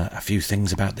few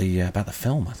things about the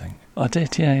film, I think. I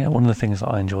did, yeah. One of the things that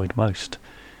I enjoyed most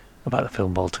about the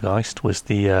film Poltergeist was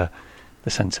the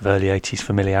sense of early 80s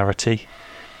familiarity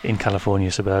in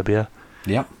California suburbia.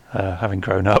 Yep. Having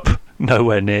grown up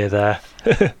nowhere near there.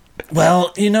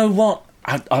 Well, you know what?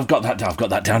 I've got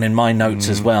that down in my notes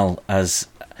as well, as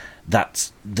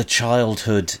that's the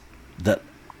childhood that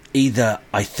either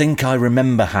I think I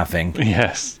remember having,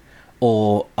 yes,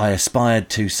 or I aspired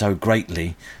to so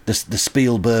greatly. The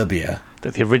Spielberbia,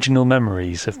 that the original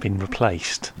memories have been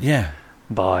replaced. Yeah.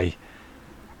 By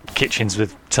kitchens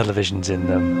with televisions in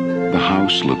them. The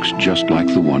house looks just like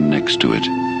the one next to it.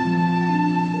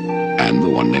 And the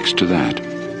one next to that.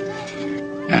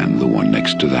 And the one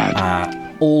next to that.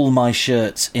 All my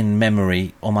shirts in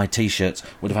memory, or my T-shirts,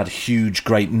 would have had huge,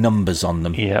 great numbers on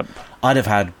them. Yep. I'd have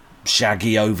had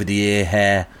shaggy over-the-ear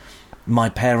hair. My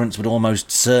parents would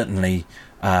almost certainly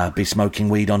be smoking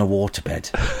weed on a waterbed.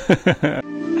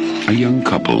 A young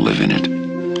couple live in it.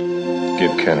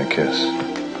 Give Ken a kiss.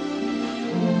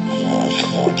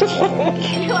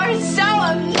 You are so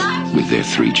obnoxious. With their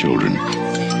 3 children.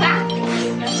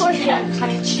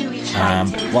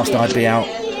 Whilst I'd be out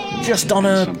just on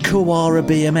a Kooara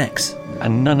BMX.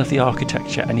 And none of the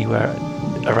architecture anywhere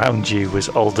around you was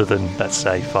older than, let's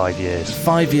say, 5 years.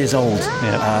 5 years old,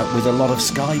 yeah. With a lot of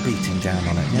sky beating down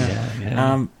on it.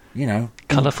 Yeah. You know,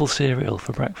 colourful cereal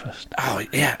for breakfast. Oh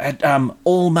yeah,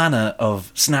 all manner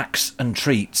of snacks and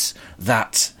treats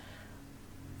that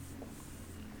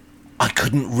I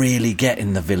couldn't really get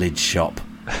in the village shop.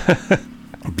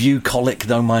 Bucolic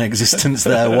though my existence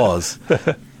there was,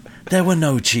 there were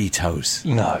no Cheetos.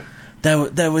 No.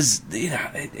 There was, you know,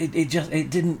 it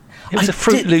didn't... It was a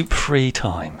Fruit Loop free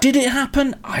time. Did it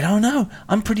happen? I don't know.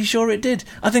 I'm pretty sure it did.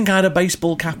 I think I had a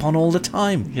baseball cap on all the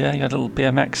time. Yeah, you had a little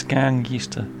BMX gang,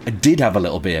 used to... I did have a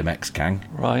little BMX gang.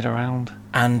 Ride around.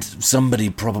 And somebody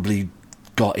probably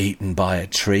got eaten by a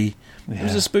tree. Yeah. It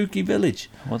was a spooky village.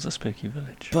 It was a spooky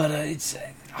village. But I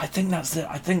think that's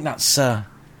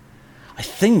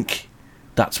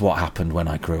what happened when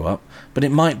I grew up. But it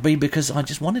might be because I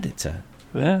just wanted it to.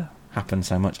 Yeah. Happen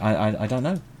so much. I don't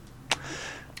know.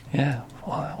 Yeah,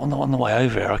 well, on the way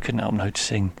over here, I couldn't help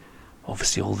noticing,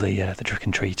 obviously, all the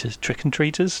trick-and-treaters.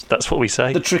 Trick-and-treaters? That's what we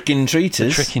say. The trick-and-treaters?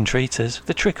 The trick-and-treaters.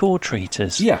 The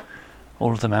trick-or-treaters. Yeah.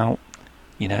 All of them out,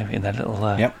 you know, in their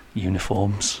little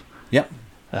uniforms. Yep.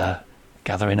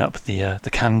 Gathering up the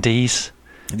candies.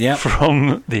 Yep.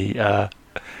 From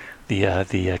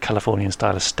the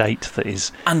Californian-style estate that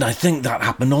is... And I think that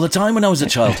happened all the time when I was a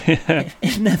child.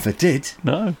 It never did.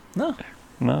 No.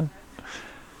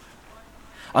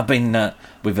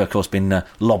 We've of course been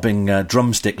lobbing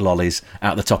drumstick lollies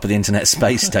out the top of the Internet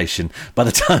Space Station. By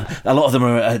the time a lot of them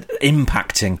are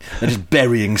impacting, they're just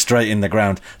burying straight in the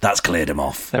ground. That's cleared them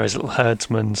off. There is a little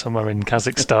herdsman somewhere in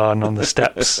Kazakhstan on the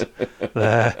steps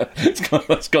there.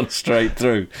 It's gone straight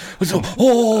through.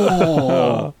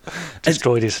 Oh!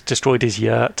 destroyed his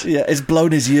yurt. Yeah, it's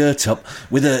blown his yurt up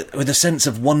with a sense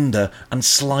of wonder and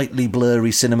slightly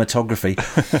blurry cinematography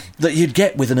that you'd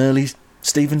get with an early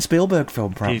Steven Spielberg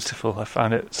film, perhaps. Beautiful. I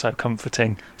found it so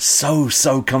comforting. So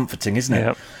comforting, isn't it?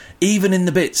 Yep. Even in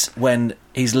the bits when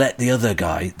he's let the other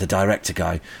guy, the director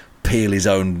guy, peel his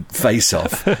own face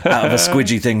off out of a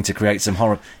squidgy thing to create some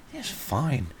horror. It's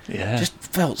fine. Yeah. Just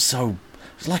felt so...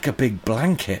 It's like a big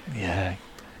blanket. Yeah.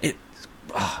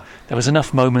 Oh. There was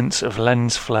enough moments of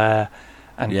lens flare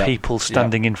and Yep. people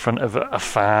standing in front of a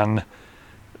fan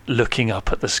looking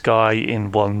up at the sky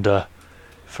in wonder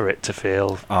for it to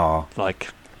feel like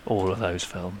all of those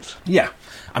films. Yeah.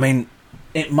 I mean,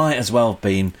 it might as well have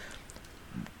been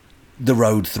the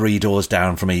road 3 doors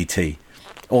down from E.T.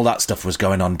 All that stuff was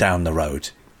going on down the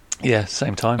road. Yeah,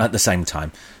 same time. At the same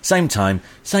time. Same time,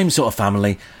 same sort of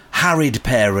family, harried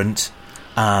parent,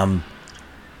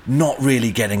 not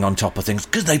really getting on top of things,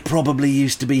 because they probably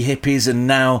used to be hippies and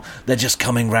now they're just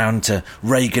coming round to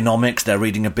Reaganomics. They're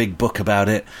reading a big book about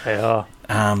it. They are.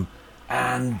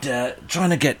 And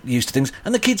trying to get used to things.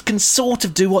 And the kids can sort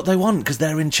of do what they want because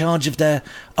they're in charge of their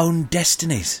own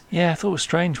destinies. Yeah, I thought it was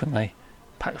strange when they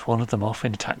packed one of them off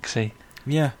in a taxi.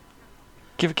 Yeah.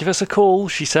 Give us a call,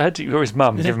 she said. You're his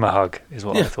mum. Yeah. Give him a hug, is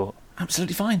what I thought.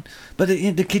 Absolutely fine. But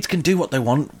the kids can do what they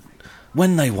want,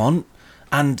 when they want,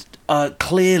 and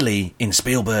clearly in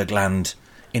Spielberg land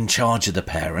in charge of the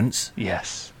parents.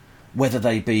 Yes. Whether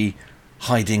they be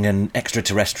hiding an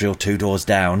extraterrestrial 2 doors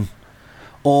down,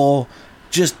 or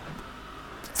just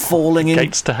falling in...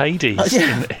 Gates to Hades.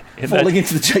 Falling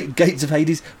into the gates of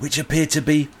Hades, which appear to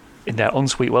be... in their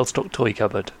ensuite well-stocked toy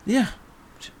cupboard. Yeah.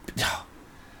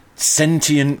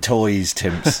 Sentient toys,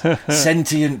 Timps.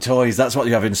 Sentient toys. That's what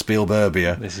you have in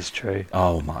Spielberbia. This is true.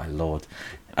 Oh, my Lord.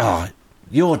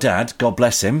 Your dad, God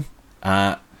bless him,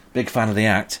 big fan of the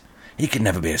act. He could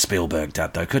never be a Spielberg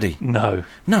dad, though, could he? No.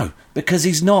 No, because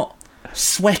he's not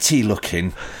sweaty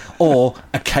looking or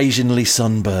occasionally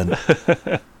sunburned.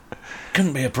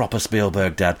 Couldn't be a proper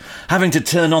Spielberg dad. Having to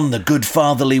turn on the good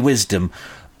fatherly wisdom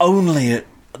only at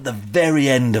the very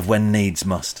end of when needs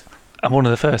must. And one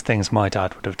of the first things my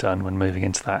dad would have done when moving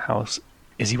into that house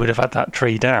is he would have had that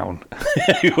tree down.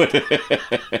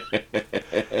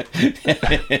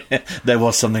 There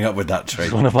was something up with that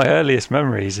tree. One of my earliest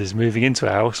memories is moving into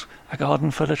a house, a garden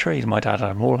full of trees. My dad had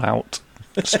them all out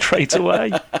straight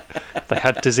away. They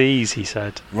had disease, he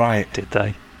said. Right. Did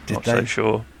they? Did Not they? so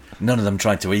sure. None of them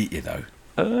tried to eat you, though.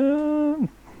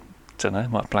 Don't know,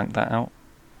 might blank that out.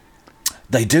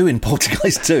 They do in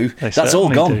Poltergeist too. That's all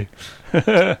gone.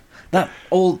 That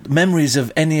all memories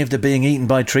of any of the being eaten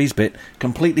by trees bit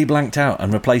completely blanked out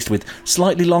and replaced with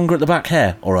slightly longer at the back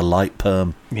hair or a light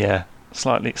perm. Yeah,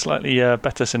 slightly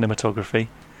better cinematography.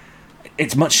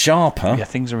 It's much sharper. Yeah,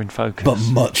 things are in focus, but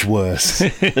much worse.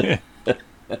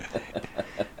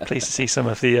 Pleased to see some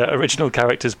of the original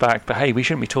characters back, but hey, we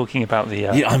shouldn't be talking about the...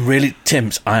 Yeah, I'm really...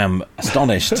 Timps, I am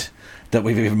astonished that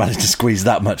we've even managed to squeeze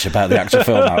that much about the actual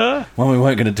film out when we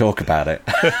weren't going to talk about it.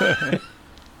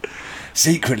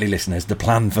 Secretly, listeners, the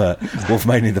plan for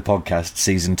Wolfmania the Podcast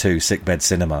Season 2, Sickbed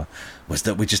Cinema, was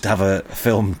that we just have a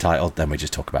film titled, then we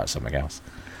just talk about something else.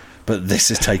 But this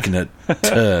has taken a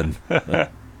turn.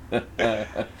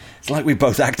 It's like we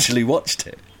both actually watched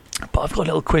it. But I've got a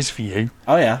little quiz for you.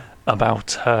 Oh, yeah?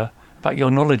 About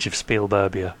your knowledge of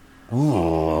Spielberbia.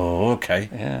 Oh, okay.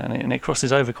 Yeah, and it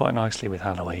crosses over quite nicely with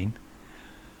Halloween.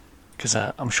 Because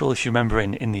I'm sure if you remember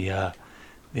in the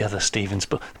other Steven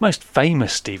Spielberg, the most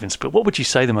famous Steven Spielberg, what would you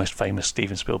say the most famous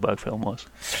Steven Spielberg film was?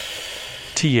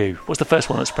 To you, what's the first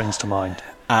one that springs to mind?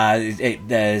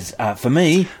 There's for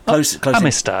me close.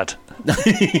 Amistad.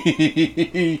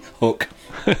 Hook.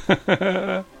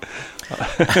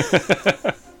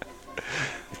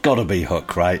 Gotta be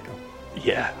Hook, right?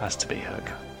 Yeah, has to be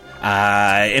Hook.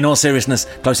 In all seriousness,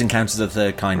 Close Encounters of the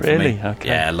Third Kind. Really? For me. Okay.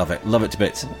 Yeah, love it to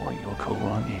bits. Well, you're cool,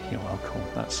 aren't you? You're well cool.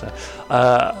 That's.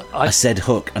 I said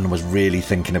Hook and was really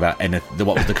thinking about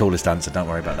what was the coolest answer. Don't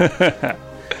worry about that.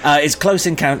 It's Close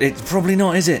Encounter. It's probably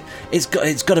not, is it? It's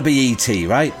got to be E.T.,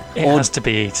 right? It has to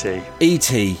be E.T.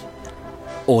 E.T.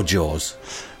 or Jaws.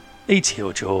 E.T.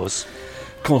 or Jaws.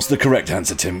 Of course, the correct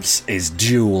answer, Timps, is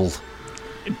Duel.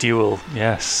 Duel,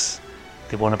 yes.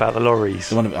 The one about the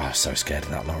lorries. I'm so scared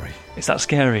of that lorry. Is that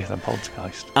scarier than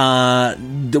Poltergeist?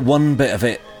 The one bit of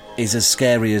it is as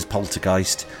scary as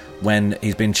Poltergeist when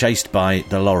he's been chased by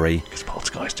the lorry. Because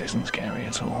Poltergeist isn't scary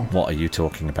at all. What are you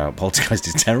talking about? Poltergeist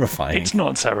is terrifying. It's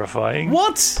not terrifying.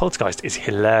 What? Poltergeist is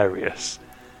hilarious.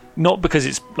 Not because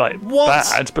it's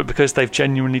bad, but because they've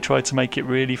genuinely tried to make it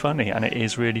really funny, and it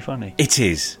is really funny. It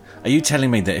is. Are you telling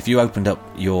me that if you opened up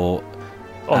your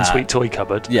ensuite toy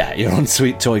cupboard, your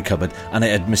ensuite toy cupboard, and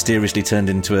it had mysteriously turned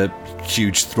into a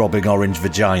huge throbbing orange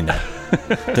vagina,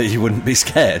 that you wouldn't be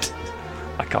scared?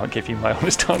 I can't give you my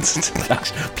honest answer to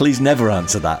that. Please never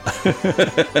answer that.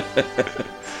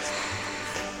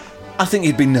 I think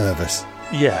you'd be nervous.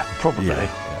 Yeah, probably.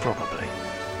 Yeah. Probably.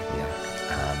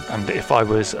 Yeah. And if there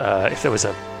was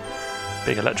a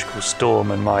big electrical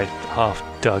storm and my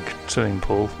half-dug swimming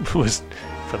pool was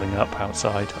filling up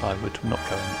outside, I would not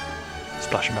go and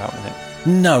splash about in it.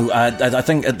 No, I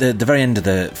think at the very end of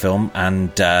the film,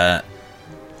 and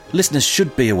listeners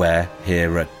should be aware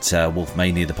here at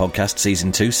Wolfmania the Podcast,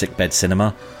 Season 2, Sickbed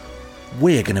Cinema,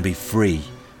 we're going to be free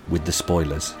with the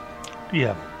spoilers.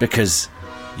 Yeah. Because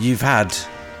you've had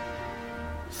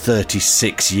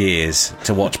 36 years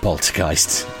to watch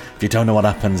Poltergeist. If you don't know what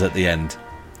happens at the end,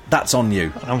 that's on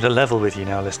you. I'm going to level with you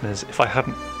now, listeners. If I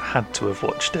hadn't had to have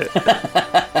watched it,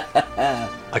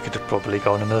 I could have probably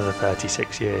gone another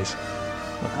 36 years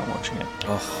without watching it.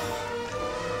 Oh.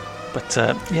 But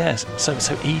yes, so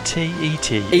E.T.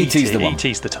 E.T.'s the one.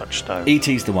 E.T.'s the touchstone.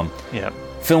 E.T.'s the one. Yeah.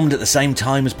 Filmed at the same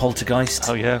time as Poltergeist.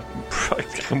 Oh yeah, I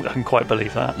can quite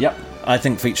believe that. Yep. I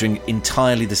think featuring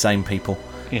entirely the same people.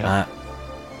 Yeah.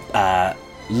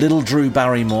 Little Drew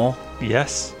Barrymore.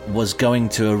 Yes. Was going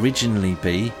to originally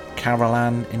be Carol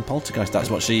Ann in Poltergeist. That's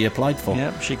what she applied for.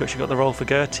 Yeah, she got the role for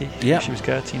Gertie. Yeah. She was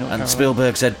Gertie, not Carol And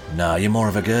Spielberg said, "No, you're more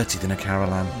of a Gertie than a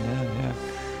Carol Ann." Yeah.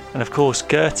 And of course,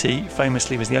 Gertie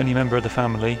famously was the only member of the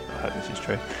family. I hope this is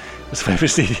true. Was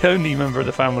famously the only member of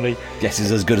the family. Guess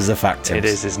is as good as a fact. It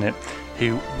is, isn't it?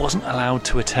 Who wasn't allowed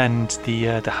to attend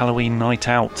the Halloween night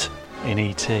out in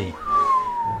E.T. Do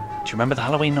you remember the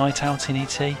Halloween night out in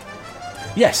E.T.?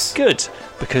 Yes. Good,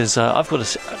 because I've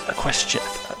got a question,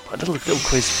 a little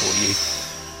quiz for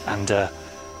you, and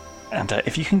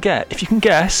if you can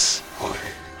guess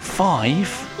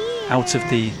 5 out of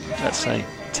the, let's say,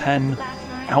 10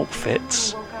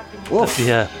 outfits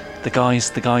that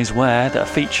the guys wear that are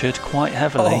featured quite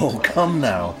heavily. Oh, come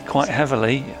now! Quite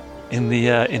heavily in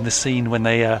the scene when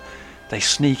they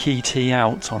sneak E.T.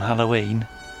 out on Halloween.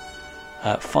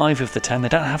 5 of the 10. They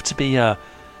don't have to be. It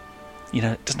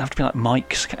doesn't have to be like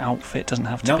Mike's outfit. Doesn't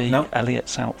have to be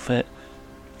Elliot's outfit.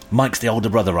 Mike's the older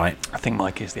brother, right? I think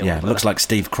Mike is the older brother. Yeah, looks like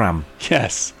Steve Cram.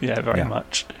 Yes, very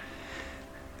much.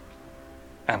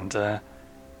 And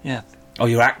yeah. Oh,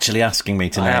 you're actually asking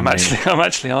me to name? I'm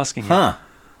actually asking you. Huh.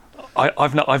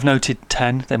 I've noted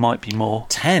 10. There might be more.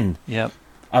 10. Yeah.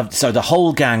 So the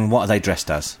whole gang. What are they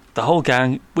dressed as? The whole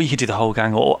gang. We could do the whole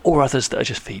gang, or others that are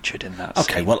just featured in that.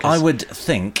 Okay. Scene, well, I would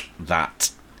think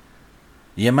that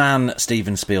your man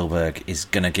Steven Spielberg is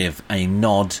going to give a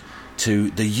nod to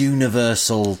the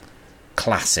Universal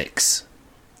classics,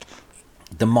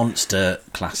 the monster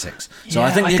classics. So yeah,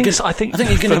 I think you're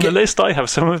going to from the list I have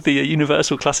some of the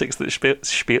Universal classics that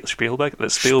Spielberg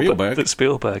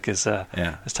has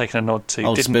taken a nod to.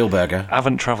 Old Spielberger.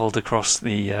 Haven't travelled across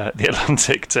the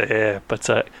Atlantic to here, but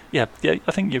I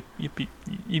think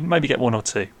you maybe get 1 or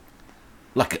 2.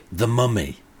 Like the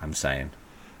Mummy, I'm saying.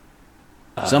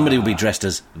 Somebody will be dressed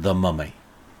as the Mummy.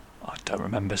 I don't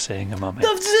remember seeing a mummy.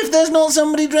 As if there's not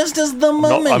somebody dressed as the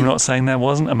Mummy. I'm not saying there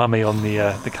wasn't a mummy on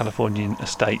the Californian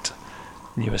estate,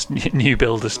 new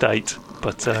build estate,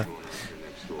 but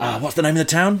what's the name of the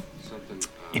town?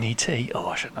 In E.T. Oh,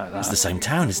 I should know that. It's the same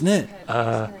town, isn't it?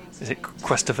 Is it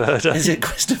Cuesta Verde? Is it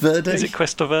Cuesta Verde? Is it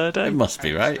Cuesta Verde? It must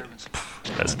be, right?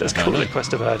 Let's call it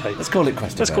Cuesta Verde. Let's call it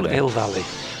Cuesta Verde. Let's call it Hill Valley.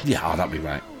 Yeah, that'd be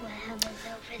right.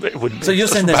 So you're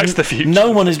saying Back to the Future.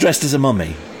 No one is dressed as a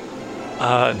mummy?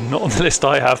 Not on the list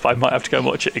I have, but I might have to go and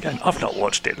watch it again. I've not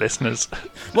watched it, listeners.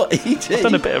 What, E.T.? I've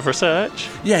done a bit of research.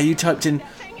 Yeah, you typed in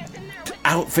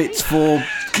outfits for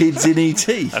kids in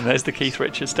E.T. And there's the Keith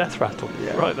Richards death rattle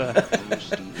right there.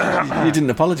 You didn't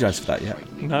apologise for that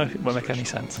yet? No, it won't make any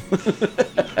sense.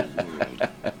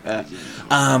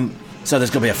 So there's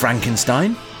going to be a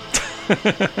Frankenstein?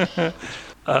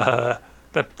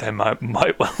 There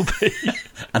might well be.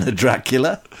 And a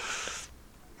Dracula?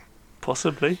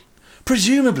 Possibly.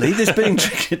 Presumably, this being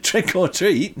trick or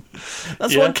treat,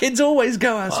 that's what kids always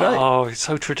go as, right? Oh, it's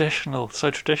so traditional,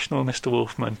 Mr.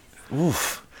 Wolfman.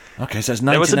 Oof. Okay, so it's 1981.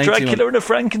 There was a Dracula and a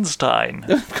Frankenstein.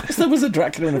 Of course there was a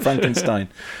Dracula and a Frankenstein.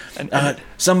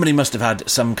 Somebody must have had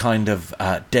some kind of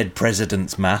dead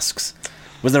president's masks.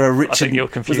 Was there a Richard... I think you're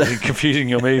confusing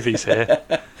your movies here.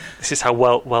 This is how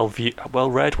well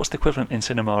read. What's the equivalent in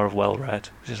cinema of well read?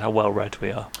 This is how well read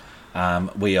we are.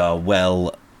 We are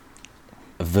well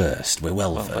versed. We're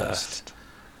well versed.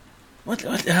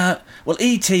 Well,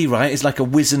 E.T., right, is like a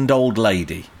wizened old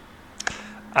lady.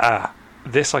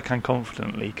 This I can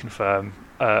confidently confirm,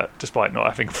 despite not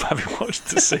having watched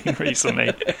the scene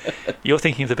recently. You're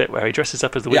thinking of the bit where he dresses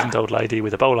up as the wizened old lady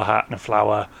with a bowler hat and a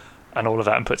flower and all of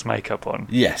that and puts makeup on.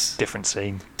 Yes. Different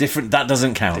scene. That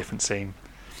doesn't count. Different scene.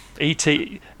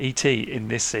 E.T. in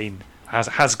this scene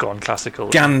has gone classical.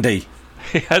 Gandhi.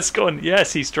 He has gone,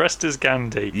 yes, he's dressed as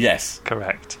Gandhi. Yes.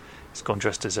 Correct. He's gone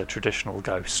dressed as a traditional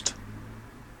ghost.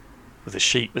 with a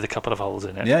sheet with a couple of holes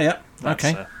in it. Yeah.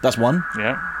 Okay, that's one.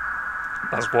 Yeah,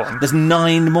 that's one. There's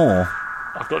 9 more.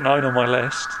 I've got 9 on my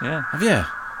list. Yeah. Have you?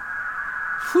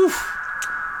 Whew.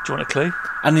 Do you want a clue?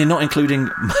 And you're not including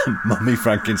Mummy,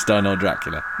 Frankenstein, or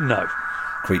Dracula? No.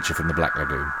 Creature from the Black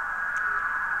Lagoon?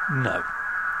 No.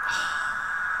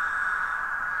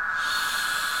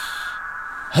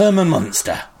 Herman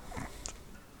Munster?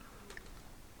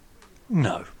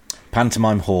 No.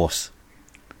 Pantomime Horse?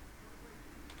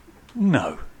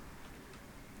 No.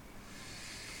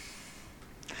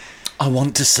 I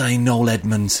want to say Noel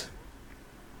Edmonds.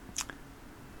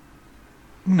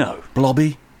 No.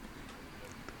 Blobby?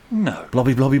 No.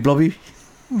 Blobby, Blobby, Blobby?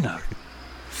 No.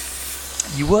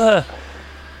 You were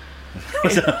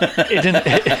in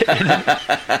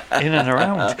and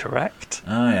around, correct?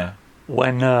 Oh, yeah.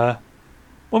 When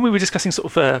we were discussing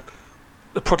sort of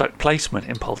the product placement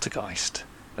in Poltergeist,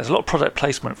 there's a lot of product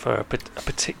placement for a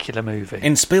particular movie.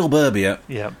 In Spielberg,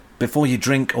 yeah. Before you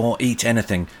drink or eat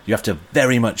anything, you have to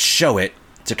very much show it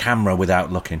to camera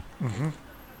without looking. Mm-hmm.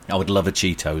 I would love a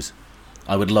Cheetos.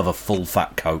 I would love a full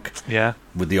fat Coke. Yeah.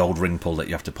 With the old ring pull that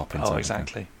you have to pop inside. Oh,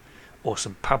 exactly. Or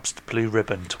some Pabst Blue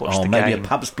Ribbon to watch the game. Or maybe a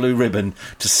Pabst Blue Ribbon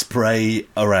to spray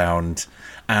around.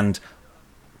 And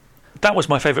that was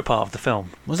my favourite part of the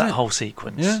film. Was that it? whole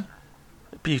sequence. Yeah.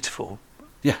 Beautiful.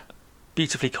 Yeah.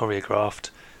 Beautifully choreographed.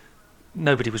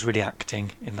 Nobody was really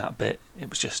acting in that bit. It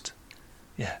was just,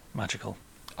 magical.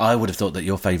 I would have thought that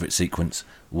your favourite sequence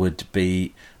would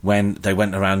be when they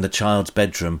went around the child's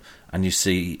bedroom and you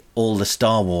see all the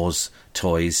Star Wars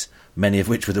toys, many of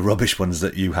which were the rubbish ones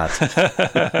that you had.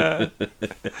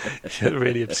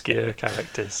 Really obscure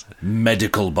characters.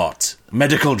 Medical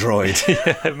droid.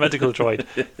 Yeah, medical droid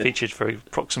featured for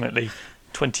approximately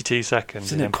 22 seconds.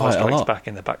 Isn't and it then quite a Paws lot? back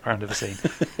in the background of a scene.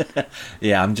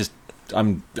 Yeah,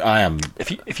 I am.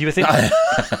 If you were thinking,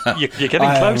 you're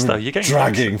getting close though. You're getting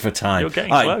dragging close. for time. You're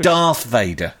getting All close. right, Darth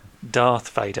Vader. Darth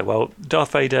Vader. Well,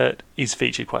 Darth Vader is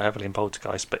featured quite heavily in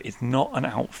Poltergeist, but it's not an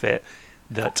outfit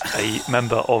that a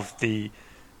member of the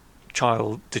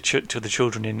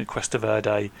children in Cuesta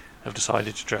Verde have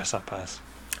decided to dress up as.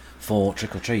 For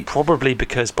Trick or Treat. Probably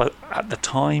because at the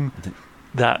time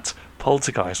that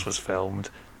Poltergeist was filmed,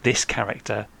 this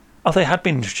character... Oh, they had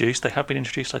been introduced.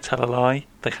 I tell a lie.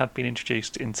 They had been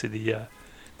introduced into the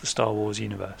Star Wars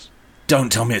universe.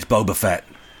 Don't tell me it's Boba Fett.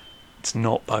 It's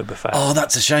not Boba Fett. Oh,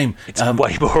 that's a shame. It's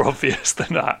way more obvious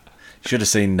than that. Should have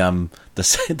seen the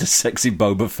sexy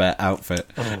Boba Fett outfit.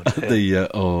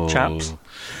 Oh, chaps.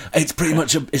 It's pretty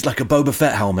much it's like a Boba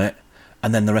Fett helmet,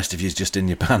 and then the rest of you is just in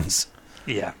your pants.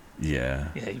 Yeah. Yeah.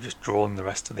 Yeah, you've just drawn the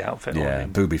rest of the outfit on. Yeah,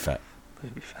 Booby Fett.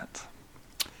 Booby Fett.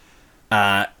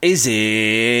 Is it...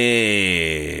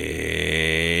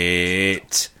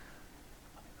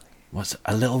 What's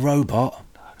a little robot?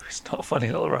 No, it's not a funny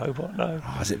little robot, no.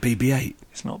 Oh, is it BB-8?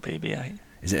 It's not BB-8.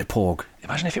 Is it a Porg?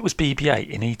 Imagine if it was BB-8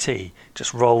 in E.T.,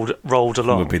 just rolled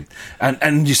along.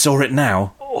 And you saw it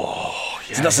now? Oh,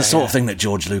 yeah. So that's the sort of thing that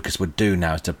George Lucas would do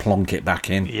now, is to plonk it back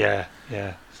in. Yeah,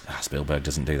 yeah. Spielberg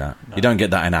doesn't do that. No. You don't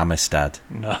get that in Amistad.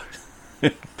 No.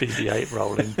 BB-8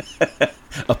 rolling.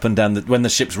 Up and down, when the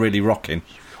ship's really rocking.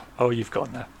 Oh, you've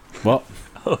gone there. What?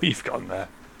 Oh, you've gone there.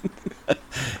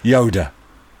 Yoda.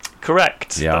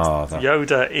 Correct. Yeah,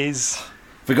 Yoda is...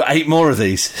 We've got 8 more of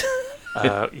these.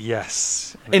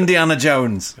 Yes. Indiana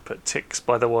Jones. I put ticks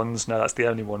by the ones. No, that's the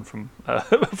only one from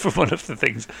one of the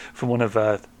things from one of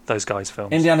those guys'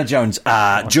 films. Indiana Jones.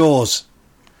 Jaws.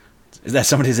 Is there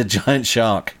somebody who's a giant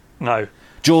shark? No.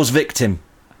 Jaws victim.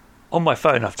 On my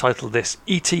phone, I've titled this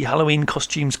 "E.T. Halloween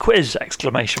Costumes Quiz!"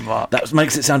 exclamation mark. That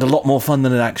makes it sound a lot more fun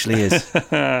than it actually is.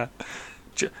 Do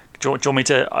you want me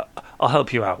to? I'll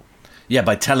help you out. Yeah,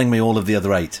 by telling me all of the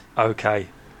other 8. Okay.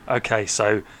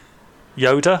 So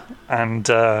Yoda and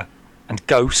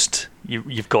Ghost.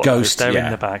 You've got Ghost. Those. They're yeah.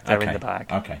 in the bag. They're in the bag.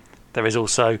 Okay. There is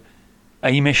also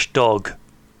Amish dog.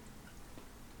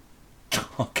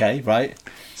 Okay, right.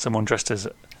 Someone dressed as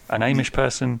an Amish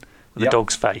person with a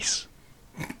dog's face.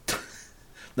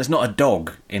 There's not a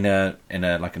dog in a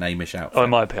like an Amish outfit. Oh, it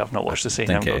might be. I've not watched the scene.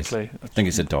 I think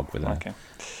it's a dog with a... Okay.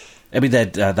 Maybe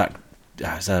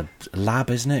that's a lab,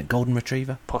 isn't it? Golden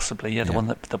Retriever? Possibly, yeah. The one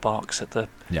that barks at the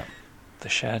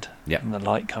shed. Yeah. And the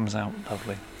light comes out.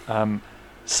 Lovely.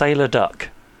 Sailor Duck.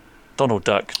 Donald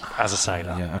Duck as a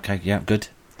sailor. Yeah, okay, yeah, good.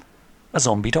 A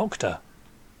zombie doctor.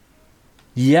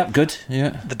 Yeah, good,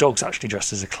 yeah. The dog's actually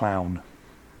dressed as a clown.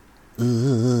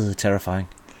 Terrifying.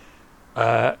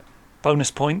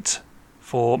 Bonus point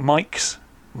for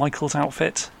Michael's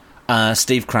outfit.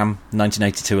 Steve Cram,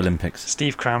 1982 Olympics.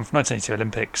 Steve Cram from 1982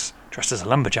 Olympics dressed as a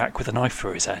lumberjack with a knife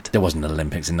through his head. There wasn't an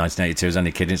Olympics in 1982. I was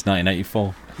only kidding. It's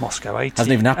 1984. Moscow 80.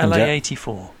 Hasn't even happened LA yet.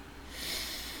 84.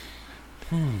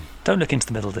 Don't look into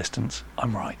the middle distance.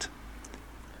 I'm right.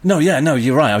 No,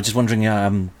 you're right. I was just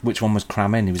wondering which one was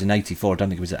Cram in. He was in 84. I don't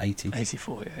think he was at 80.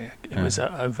 84, yeah. It was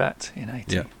at Ovet in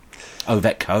 80. Yeah.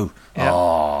 Ovet Co. Yeah.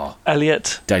 Oh.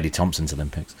 Elliot. Daley Thompson's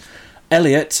Olympics.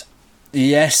 Elliot,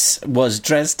 yes, was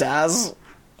dressed as...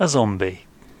 a zombie.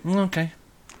 Okay.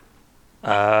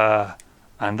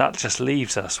 And that just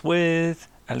leaves us with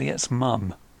Elliot's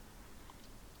mum.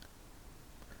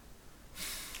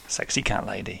 Sexy cat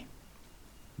lady.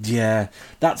 Yeah,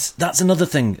 that's another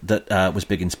thing that was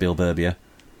big in Spielberg.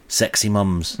 Sexy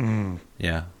mums.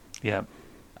 Yeah. Yeah.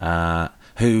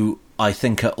 Who I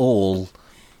think are all...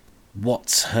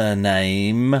 What's her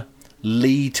name?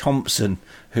 Lee Thompson,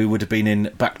 who would have been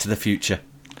in Back to the Future.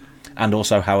 And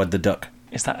also Howard the Duck.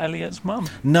 Is that Elliot's mum?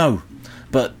 No,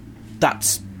 but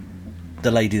that's the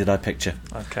lady that I picture.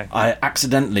 Okay. I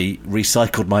accidentally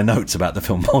recycled my notes about the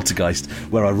film Poltergeist,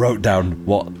 where I wrote down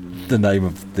what the name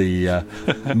of the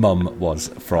mum was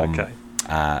from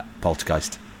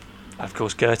Poltergeist. Of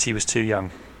course, Gertie was too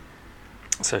young,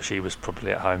 so she was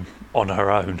probably at home on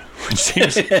her own, which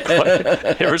seems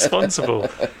quite irresponsible.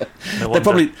 No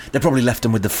they probably left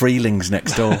them with the Freelings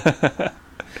next door.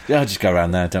 Yeah, I'll just go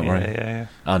around there. Don't worry. Yeah.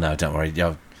 Oh no, don't worry.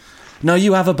 No,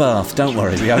 you have a bath. Don't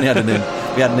worry. We only had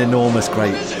an enormous,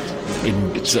 great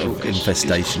sort of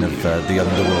infestation of the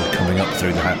underworld coming up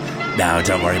through the house. No,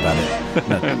 don't worry about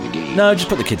it. No, just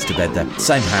put the kids to bed there.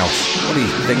 Same house. What are you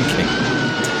thinking?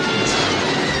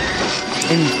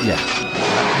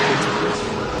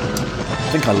 I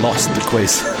think I lost the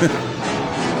quiz.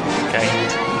 Okay.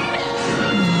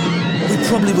 We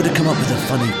probably would have come up with a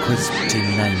funny quiz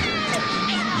team name.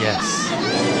 Yes.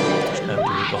 Which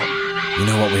nobody got. You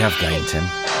know what we have gained, Tim?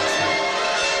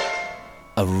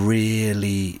 A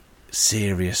really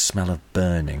serious smell of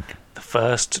burning. The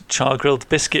first char-grilled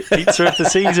biscuit pizza of the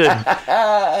season.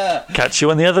 Catch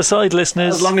you on the other side,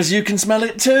 listeners. As long as you can smell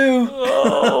it too.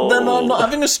 Oh. Then I'm not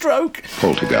having a stroke.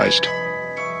 Poltergeist.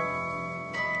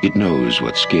 It knows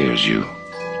what scares you.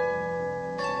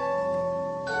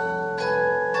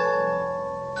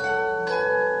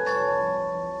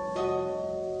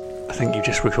 I think you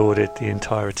just recorded the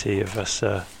entirety of us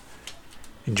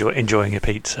enjoying a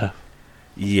pizza.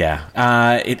 Yeah,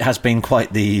 it has been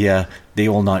quite the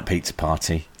all-night pizza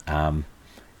party.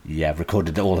 Yeah,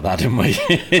 recorded all of that, didn't we?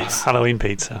 Halloween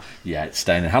pizza. Yeah, it's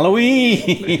staying in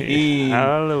Halloween.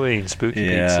 Halloween, spooky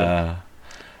pizza.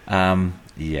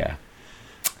 Yeah.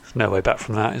 There's no way back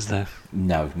from that, is there?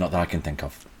 No, not that I can think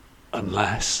of.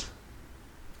 Unless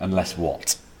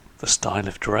what? The style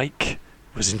of Drake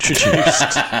was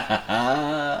introduced.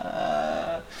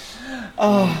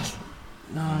 Oh,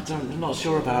 no, I'm not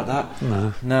sure about that.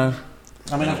 No.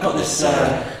 I mean, I've got this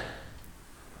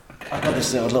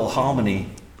little harmony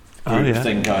group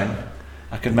thing going.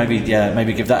 I could maybe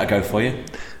give that a go for you.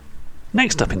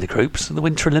 Next up in the groups are the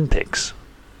Winter Olympics.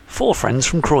 4 friends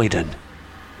from Croydon.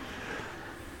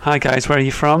 Hi guys, where are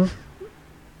you from?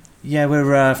 Yeah,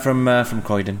 we're from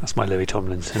Croydon. That's my Louis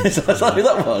Tomlinson. Is that who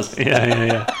that was?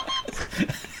 Yeah.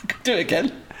 Do it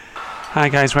again. Hi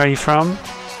guys, where are you from?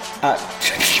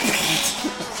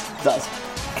 That's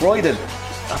Croydon.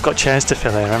 I've got chairs to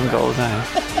fill here, I haven't got all day.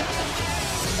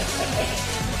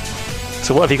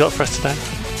 So what have you got for us today?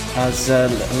 There's a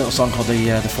little song called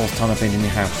the Fourth Time I've Been in Your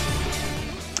House.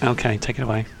 Okay, take it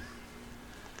away.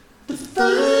 The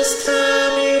first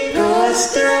time you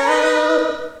passed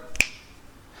out,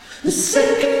 the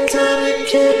second time you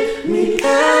kicked me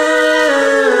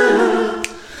out,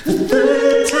 the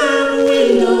third time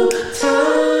we don't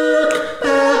talk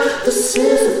about, this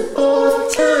is the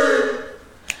fourth time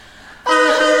I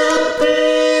have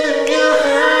been in your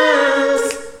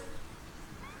house.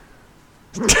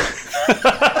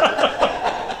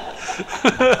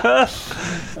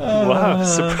 Wow,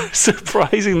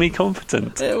 surprisingly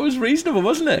competent. It was reasonable,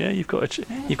 wasn't it? Yeah, you've got a chair. I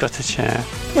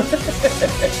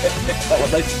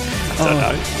don't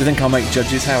know. Do you think I'll make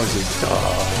judges' houses?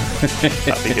 Oh,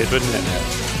 that'd be good, wouldn't it?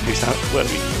 You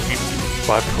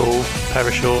buy a cool pair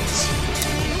of shorts.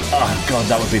 Oh God,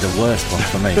 that would be the worst one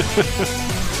for me.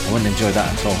 I wouldn't enjoy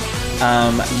that at all.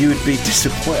 You would be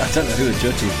disappointed. I don't know who the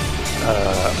judge is.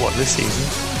 What, this season?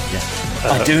 Yeah.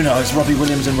 I do know, it's Robbie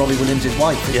Williams and Robbie Williams'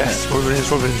 wife, isn't it? Robbie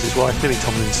Williams' wife, Lily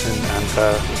Tomlinson, and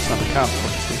Simon Cowell,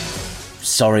 obviously.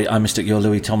 Sorry, I mistook your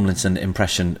Louis Tomlinson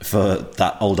impression for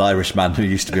that old Irish man who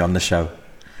used to be on the show.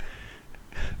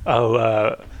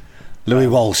 Oh, Louis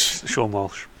Walsh. Sean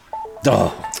Walsh.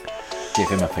 Oh, give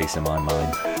him a piece of my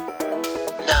mind.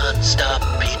 Non-stop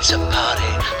pizza party,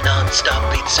 non-stop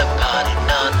pizza party,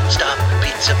 non-stop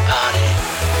pizza party.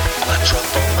 Quattro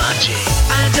formaggi.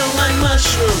 I don't like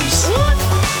mushrooms.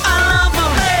 I love them.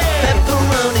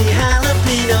 Pepperoni,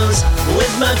 jalapenos,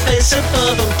 with my face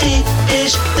above them.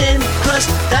 Deep-ish, thin crust,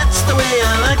 that's the way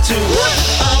I like to.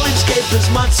 Olives, capers,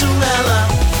 mozzarella,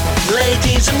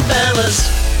 ladies and fellas.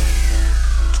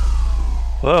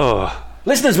 Whoa.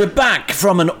 Listeners, we're back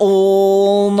from an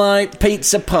all-night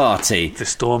pizza party. The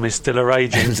storm is still a It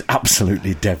raging. was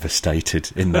absolutely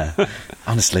devastated in there.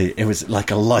 Honestly, it was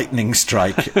like a lightning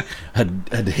strike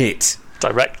had hit.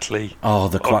 Directly. Oh,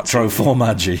 the quattro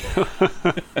formaggi.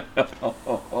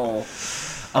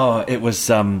 Oh, it was,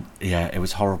 it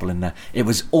was horrible in there. It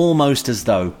was almost as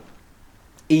though,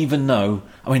 even though,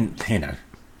 I mean,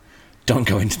 don't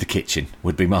go into the kitchen,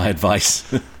 would be my advice.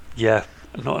 Yeah,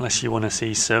 not unless you want to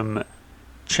see some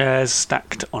chairs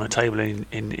stacked on a table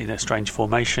in a strange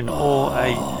formation, or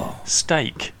a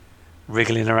steak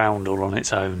wriggling around all on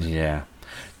its own. Yeah.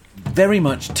 Very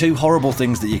much two horrible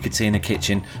things that you could see in a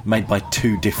kitchen made by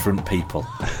two different people,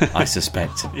 I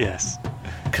suspect. Yes.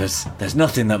 Because there's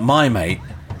nothing that my mate,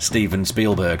 Steven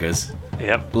Spielbergers,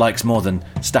 likes more than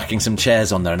stacking some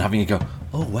chairs on there and having you go,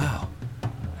 oh, wow.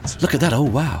 Look at that, oh,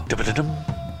 wow.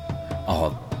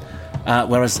 Oh,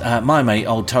 whereas my mate,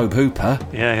 old Tobe Hooper,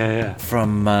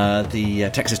 from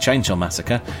the Texas Chainsaw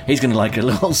Massacre, he's going to like a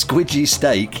little squidgy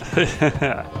steak.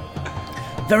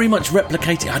 Very much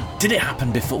replicating. Did it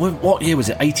happen before? What year was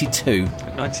it? 82?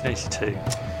 1982.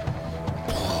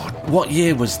 What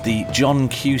year was the John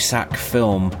Cusack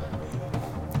film?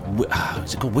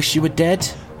 Is it called Wish You Were Dead?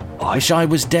 Wish I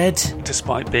Was Dead?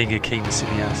 Despite being a keen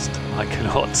cineast, I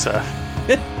cannot...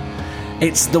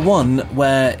 It's the one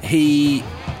where he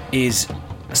is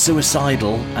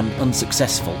suicidal and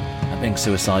unsuccessful at being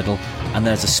suicidal, and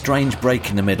there's a strange break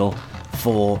in the middle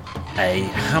for a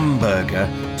hamburger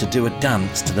to do a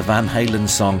dance to the Van Halen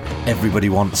song Everybody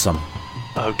Wants Some.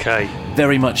 Okay.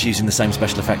 Very much using the same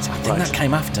special effects. I think that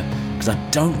came after, because I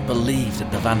don't believe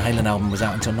that the Van Halen album was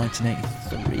out until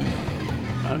 1983.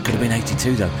 Okay. Could have been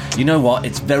 82 though. You know what?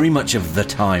 It's very much of the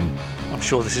time. I'm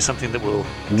sure this is something that will...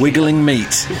 Wiggling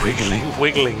meat.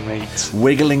 Wiggling meat.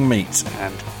 Wiggling meat.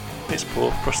 And piss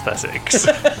poor prosthetics.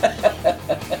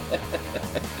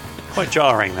 Quite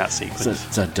jarring, that sequence.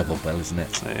 It's a double bill, isn't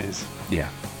it? It is. Yeah.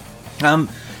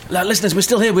 Listeners, we're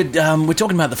still here. We're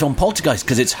talking about the film Poltergeist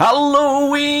because it's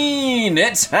Halloween.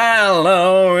 It's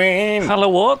Halloween. Hello,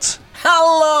 what?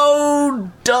 Hello,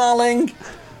 darling.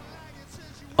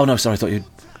 Oh no, sorry. I thought you'd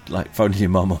phoning your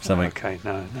mum or something. Okay,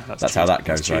 no, that's how that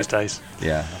goes. Tuesdays. Right?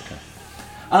 Yeah.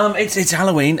 Okay. It's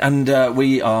Halloween, and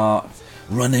we are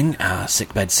running our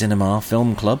Sickbed Cinema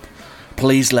film club.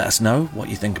 Please let us know what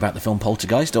you think about the film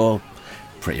Poltergeist, or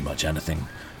pretty much anything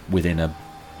within a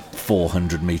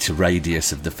 400-metre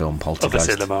radius of the film Poltergeist.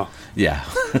 Of the cinema. Yeah.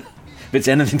 If it's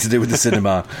anything to do with the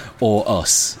cinema or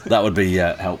us, that would be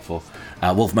helpful.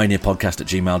 Wolfmania the Podcast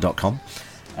 @gmail.com.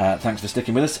 Thanks for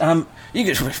sticking with us.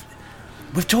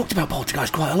 We've talked about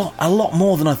Poltergeist quite a lot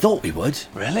more than I thought we would.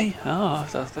 Really? Oh,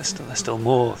 there's still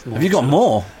more. Have you got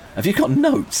more? Have you got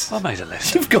notes? I made a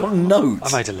list. You've got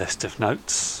notes? I made a list of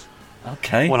notes.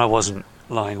 Okay. When I wasn't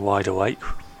lying wide awake,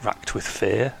 racked with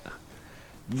fear.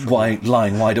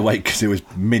 Lying wide awake because it was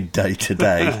midday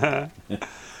today.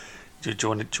 Do you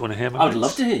want to hear my I notes? would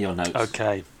love to hear your notes.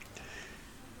 Okay.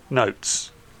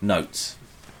 Notes.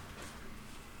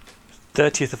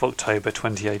 30th of October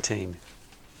 2018.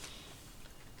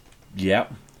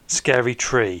 Yep. Scary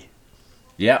tree.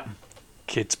 Yep.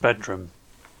 Kid's bedroom.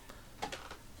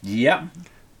 Yep.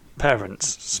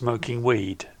 Parents smoking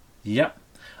weed. Yep.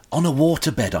 On a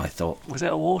waterbed, I thought. Was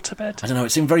it a waterbed? I don't know,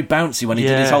 it seemed very bouncy when he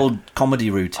did his whole comedy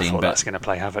routine. I thought that's going to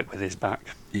play havoc with his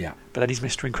back. Yeah. But then he's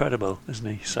Mr. Incredible, isn't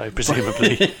he? So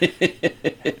presumably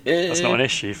that's not an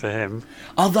issue for him.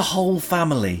 Are the whole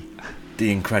family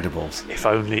The Incredibles?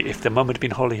 If the mum had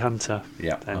been Holly Hunter,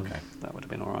 then that would have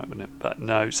been alright, wouldn't it? But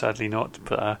no, sadly not.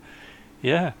 But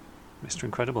yeah, Mr.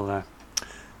 Incredible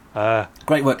there.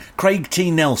 Great work. Craig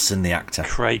T. Nelson, the actor.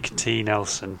 Craig T.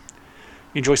 Nelson.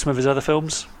 You enjoy some of his other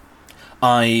films?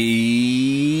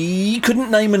 I couldn't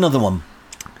name another one.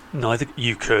 Neither.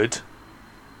 You could.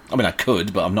 I mean, I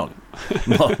could, but I'm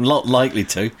not likely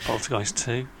to. Poltergeist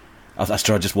 2. Oh, that's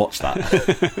true, I just watched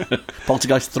that.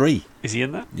 Poltergeist 3. Is he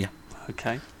in that? Yeah.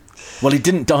 Okay. Well, he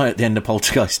didn't die at the end of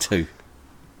Poltergeist 2.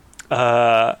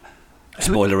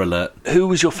 Spoiler alert. Who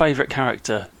was your favourite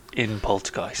character in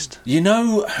Poltergeist? You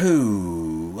know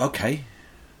who... Okay.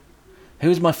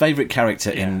 Who's my favourite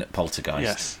character in Poltergeist?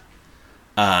 Yes.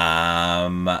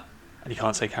 And you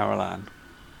can't say Carol Ann.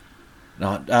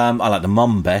 No, I like the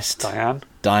mum best.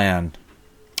 Diane.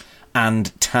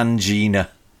 and Tangina,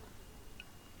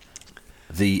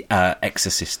 the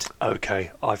exorcist. Okay,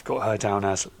 I've got her down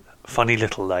as funny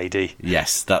little lady.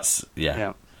 Yes, that's...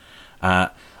 Yeah.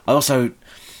 I also...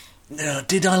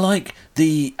 did I like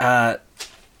the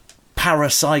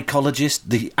parapsychologist,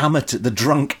 the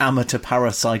drunk amateur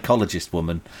parapsychologist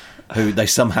woman, who they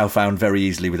somehow found very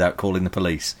easily without calling the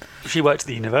police? She worked at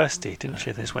the university, didn't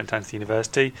she? They just went down to the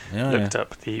university, looked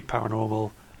up the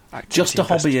paranormal activity. Just a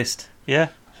hobbyist. Yeah.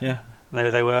 Yeah.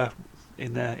 They were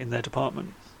in their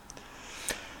department.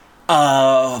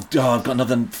 I've got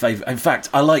another favourite. In fact,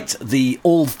 I liked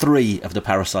all three of the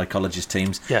parapsychologist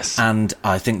teams. Yes. And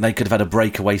I think they could have had a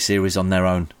breakaway series on their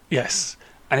own. Yes.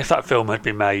 And if that film had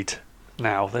been made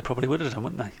now, they probably would have done,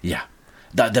 wouldn't they? Yeah.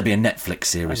 There'd be a Netflix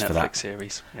series for that. Netflix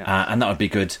series, yeah. And that would be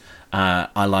good.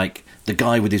 I like the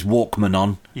guy with his Walkman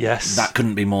on. Yes. That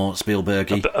couldn't be more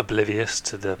Spielbergy. Oblivious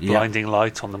to the blinding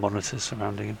light on the monitors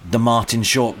surrounding him. The Martin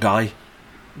Short guy.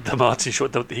 The Martin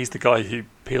Short, he's the guy who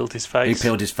peeled his face. He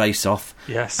peeled his face off.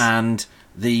 Yes. And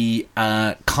the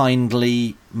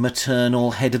kindly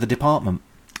maternal head of the department.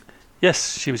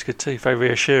 Yes, she was good too, very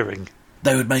reassuring.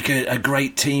 They would make a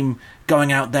great team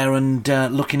going out there and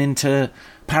looking into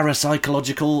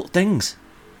parapsychological things.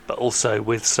 But also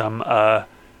with some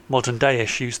modern day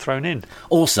issues thrown in.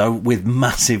 Also with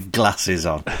massive glasses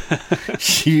on.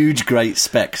 Huge, great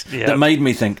specs that made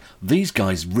me think, these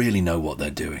guys really know what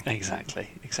they're doing. Exactly.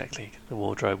 The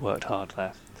wardrobe worked hard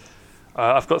there.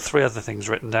 I've got three other things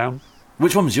written down.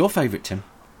 Which one was your favourite, Tim?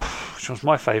 Which one's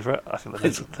my favourite? I think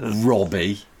it's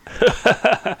Robbie.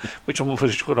 Which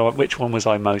one was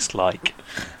I most like?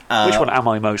 Which one am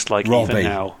I most like Robbie. even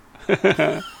now?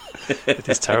 With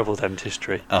his terrible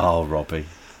dentistry. Oh, Robbie.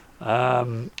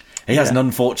 He has an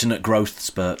unfortunate growth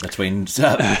spurt between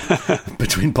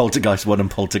Poltergeist 1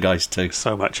 and Poltergeist 2.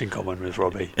 So much in common with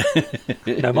Robbie.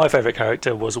 No, my favourite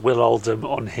character was Will Oldham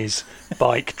on his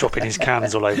bike, dropping his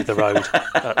cans all over the road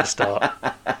at the start.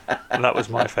 And that was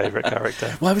my favourite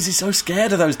character. Why was he so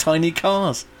scared of those tiny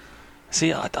cars?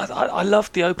 See, I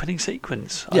loved the opening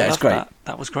sequence. It's great.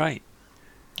 That was great.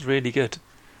 It was really good.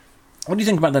 What do you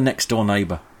think about the next door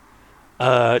neighbour?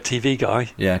 TV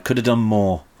guy. Yeah, could have done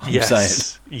more.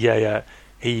 Yes. Yeah.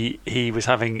 He was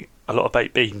having a lot of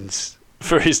baked beans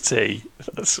for his tea.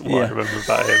 That's what I remember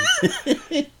about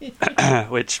him.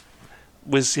 Which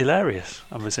was hilarious,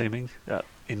 I'm assuming,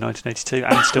 in 1982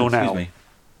 and still now. Excuse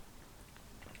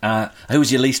me. Who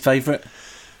was your least favourite?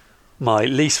 My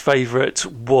least favourite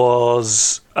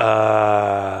was some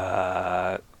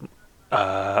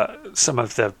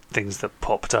of the things that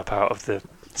popped up out of the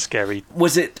scary...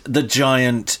 Was it the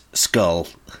giant skull?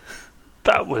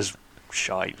 That was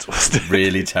shite, wasn't it?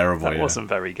 Really terrible. That wasn't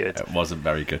very good. It wasn't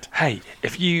very good. Hey,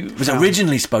 if you... It was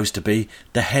originally supposed to be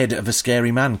the head of a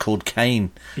scary man called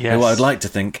Kane, yes. who I'd like to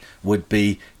think would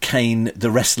be Kane,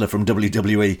 the wrestler from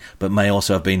WWE, but may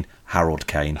also have been Harold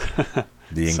Kane,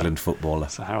 the England footballer.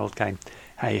 So Harold Kane.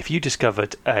 Hey, if you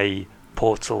discovered a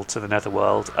portal to the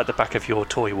netherworld at the back of your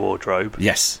toy wardrobe...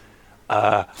 Yes.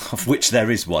 Of which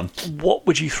there is one. What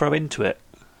would you throw into it?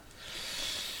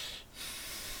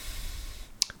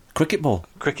 Cricket ball.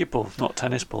 Cricket ball, not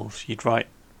tennis balls. You'd write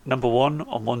number 1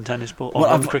 on one tennis ball, on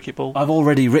one cricket ball. I've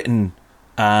already written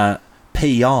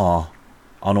PR on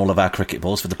all of our cricket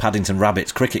balls for the Paddington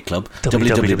Rabbits Cricket Club.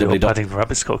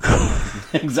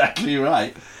 www.paddingtonrabbits.com. Exactly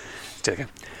right. Let's do it again.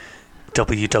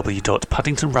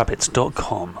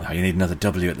 www.paddingtonrabbits.com. Oh, you need another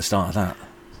W at the start of that.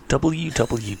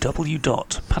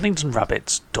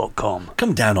 www.paddingtonrabbits.com.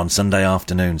 Come down on Sunday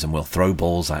afternoons and we'll throw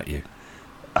balls at you.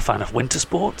 A fan of winter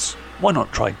sports? Why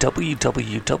not try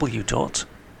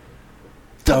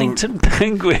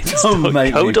www.paddingtonpenguins.co.uk? Don't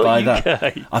make me buy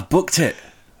that. I've booked it.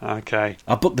 Okay.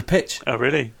 I've booked the pitch. Oh,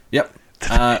 really? Yep.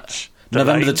 The pitch?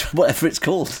 November whatever it's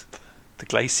called. The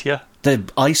glacier? The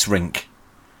ice rink.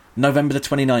 November the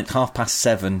 29th,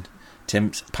 7:30.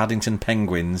 Tim's Paddington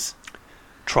Penguins.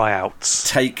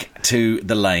 Tryouts. Take to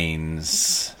the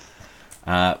lanes.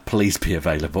 Please be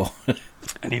available.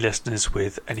 Any listeners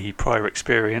with any prior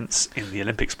experience in the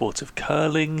Olympic sports of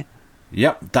curling?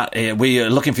 Yep, we are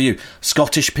looking for you.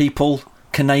 Scottish people,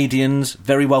 Canadians,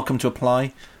 very welcome to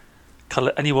apply.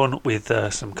 Anyone with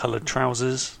some coloured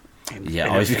trousers?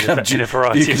 If you could have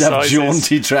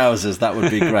jaunty trousers, that would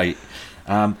be great.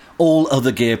 All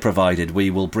other gear provided. We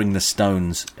will bring the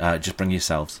stones. Just bring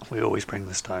yourselves. We always bring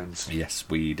the stones. Yes,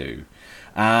 we do.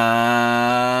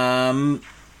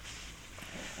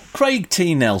 Craig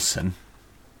T. Nelson,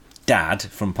 Dad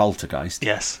from Poltergeist.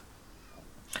 Yes.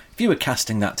 If you were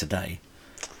casting that today,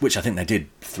 which I think they did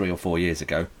 3 or 4 years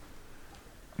ago,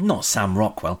 not Sam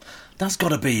Rockwell. That's got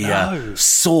to be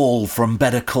Saul from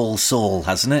Better Call Saul,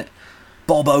 hasn't it?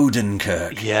 Bob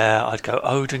Odenkirk. Yeah, I'd go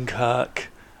Odenkirk,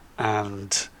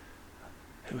 and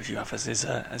who would you have as his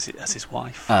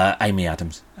wife? Amy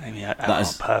Adams.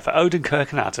 Perfect.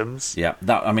 Odenkirk and Adams. Yeah,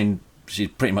 she's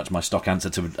pretty much my stock answer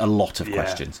to a lot of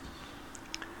questions.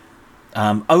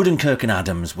 Odenkirk and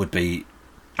Adams would be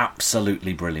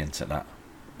absolutely brilliant at that.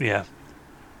 Yeah.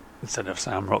 Instead of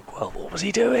Sam Rockwell, what was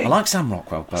he doing? I like Sam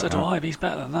Rockwell, but so do I. But he's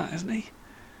better than that, isn't he?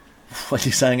 What are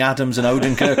you saying? Adams and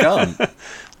Odenkirk aren't?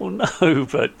 Well, no,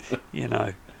 but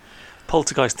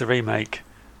Poltergeist the remake.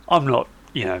 I'm not.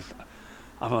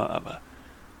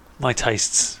 My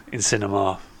tastes in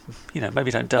cinema.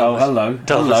 Maybe don't delve. Oh, hello.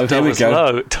 Here we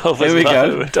go.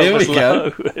 Here we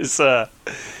go.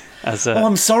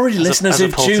 I'm sorry, listeners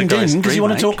who've tuned in because you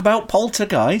want to talk about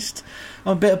Poltergeist.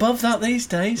 I'm a bit above that these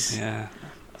days. Yeah.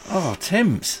 Oh,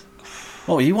 Tim's.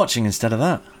 What were you watching instead of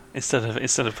that? Instead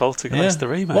of Poltergeist the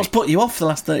remake. What's put you off the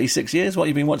last 36 years? What have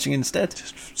you been watching instead?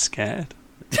 Just scared.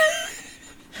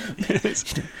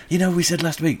 We said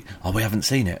last week, we haven't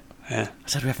seen it. Yeah. I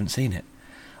said we haven't seen it.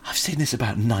 I've seen this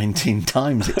about 19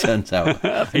 times, it turns out.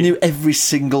 I knew every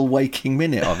single waking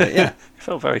minute of it, yeah. It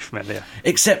felt very familiar.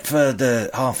 Except for the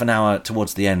half an hour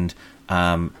towards the end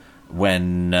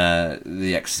when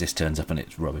the Exorcist turns up and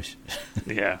it's rubbish.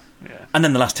 Yeah. And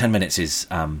then the last 10 minutes is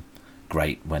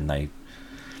great when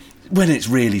it's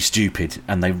really stupid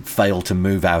and they fail to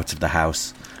move out of the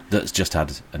house that's just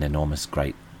had an enormous,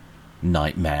 great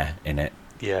nightmare in it.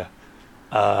 Yeah.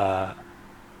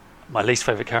 My least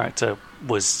favourite character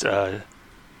was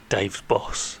Dave's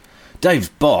boss. Dave's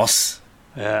boss?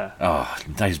 Yeah. Oh,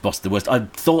 Dave's boss, the worst. I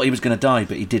thought he was going to die,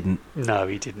 but he didn't. No,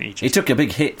 he didn't. He took a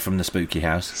big hit from the spooky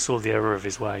house. Saw the error of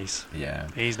his ways. Yeah.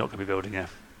 He's not going to be building a...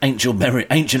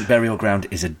 Ancient burial ground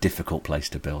is a difficult place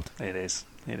to build. It is.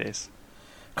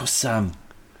 Because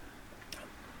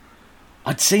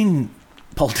I'd seen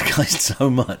Poltergeist so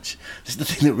much. This is the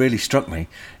thing that really struck me.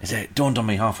 Is it dawned on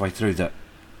me halfway through that...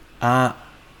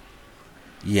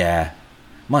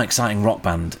 my exciting rock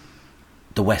band,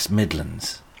 the West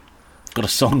Midlands, got a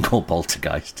song called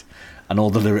Poltergeist, and all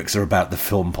the lyrics are about the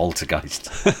film Poltergeist.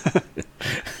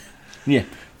 Yeah.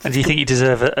 And do you think you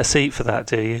deserve a seat for that,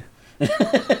 do you?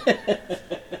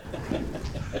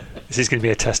 This is going to be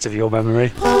a test of your memory.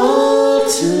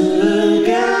 Poltergeist.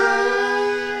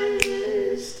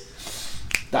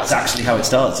 That's actually how it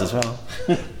starts as well.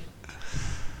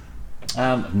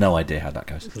 No idea how that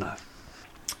goes. No.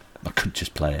 I could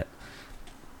just play it.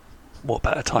 What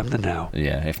better time than now?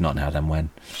 Yeah, if not now, then when?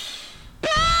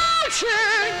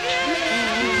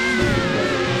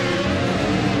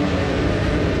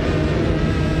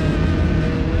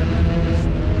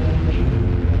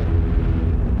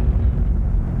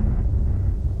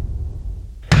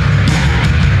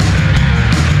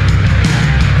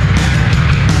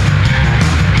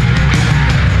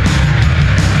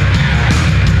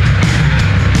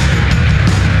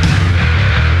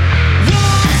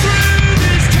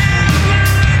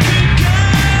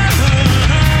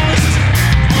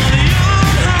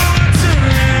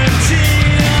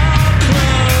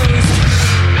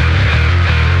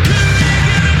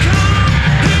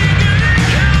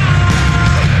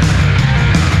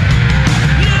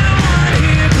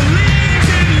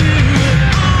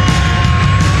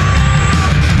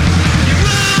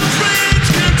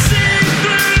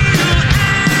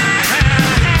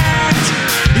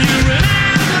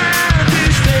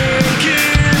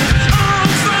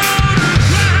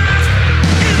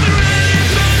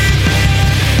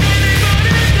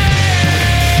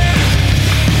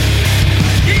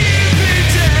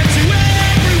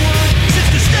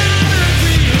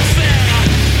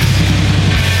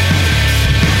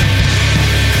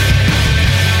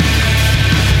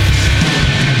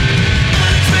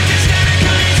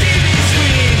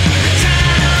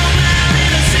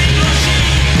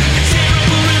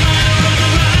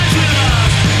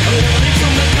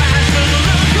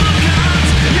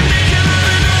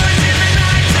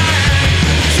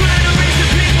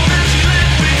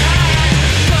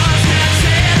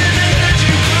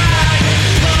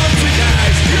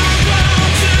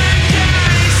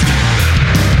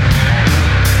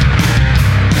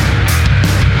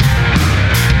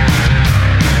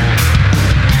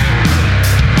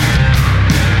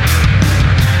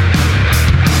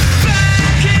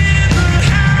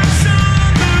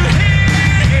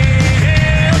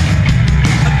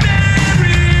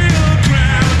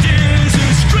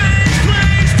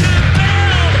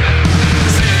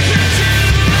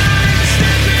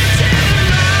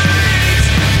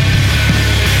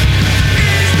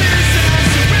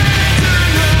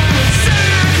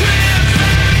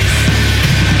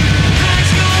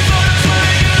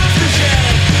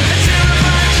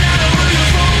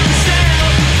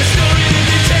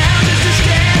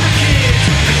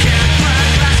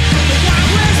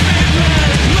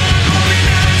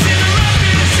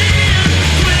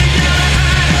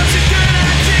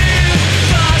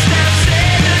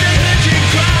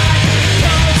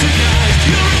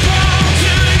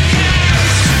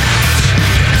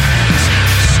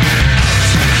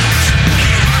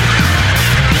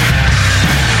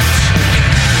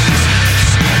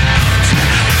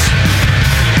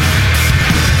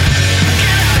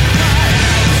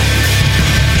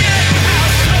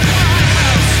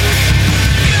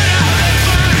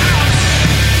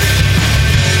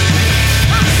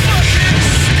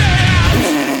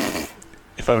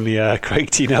 only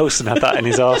Craig T. Nelson had that in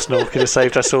his arsenal, could have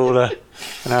saved us all an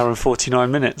hour and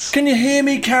 49 minutes. Can you hear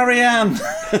me, Carrie Ann?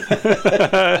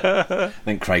 I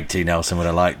think Craig T. Nelson would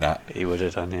have liked that. He would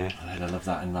have done, yeah. I'd love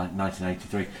that in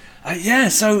 1983.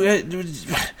 So I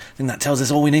think that tells us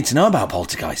all we need to know about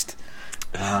Poltergeist.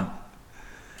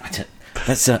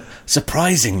 That's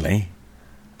surprisingly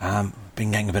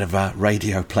been getting a bit of a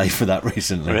radio play for that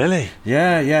recently. Really?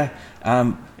 Yeah.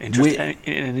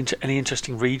 Any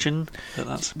interesting region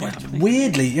that's been happening?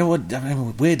 Weirdly,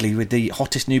 with the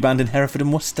hottest new band in Hereford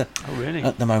and Worcester. Oh, really?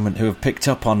 At the moment, who have picked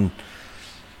up on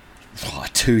a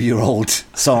 2-year-old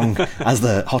song as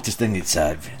the hottest thing. It's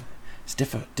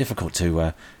difficult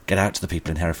to get out to the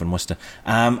people in Hereford and Worcester,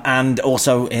 and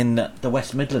also in the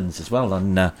West Midlands as well,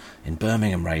 in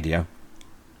Birmingham radio.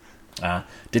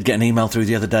 Did get an email through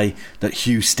the other day that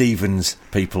Hugh Stevens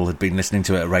people had been listening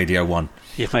to it at Radio 1.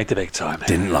 You've made the big time.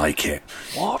 Didn't like it.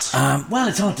 What? Well,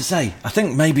 it's hard to say. I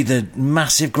think maybe the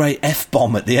massive great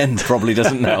F-bomb at the end probably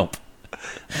doesn't help.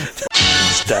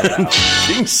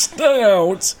 Stay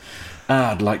out.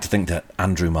 I'd like to think that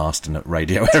Andrew Marston at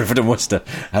Radio Hereford and Worcester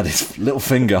had his little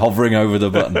finger hovering over the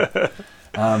button.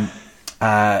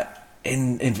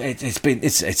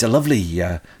 It's a lovely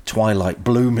twilight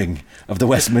blooming of the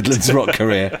West Midlands rock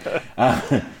career.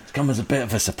 It's come as a bit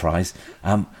of a surprise.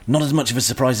 Not as much of a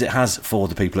surprise as it has for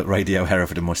the people at Radio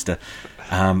Hereford and Worcester,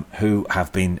 who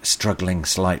have been struggling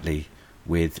slightly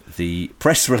with the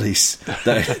press release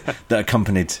that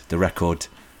accompanied the record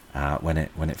when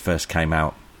it first came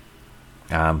out.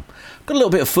 Got a little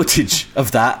bit of footage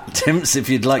of that, Timps, if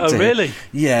you'd like to. Oh, really?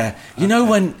 Yeah. You know,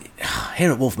 when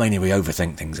here at Wolfmania we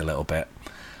overthink things a little bit.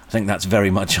 I think that's very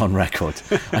much on record.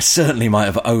 I certainly might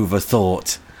have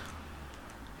overthought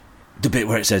the bit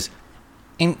where it says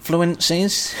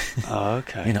influences. Oh,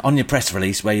 okay. You know, on your press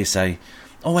release where you say,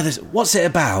 what's it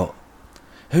about?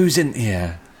 Who's in...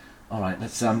 Yeah. All right,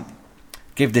 let's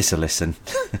give this a listen.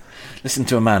 Listen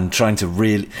to a man trying to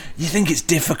really... You think it's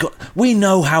difficult? We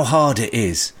know how hard it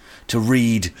is to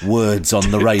read words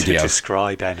on the radio. To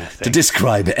describe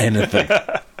anything.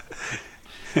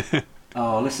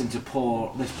 Listen to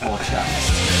this poor chap.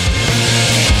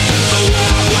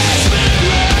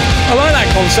 I like that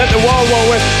concept, the Wild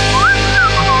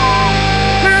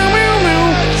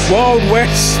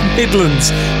West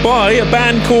Midlands, by a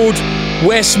band called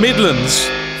West Midlands.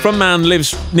 Frontman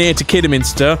lives near to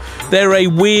Kidderminster. They're a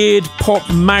weird pop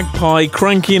magpie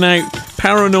cranking out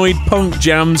paranoid punk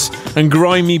jams and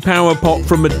grimy power pop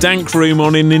from a dank room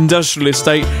on an industrial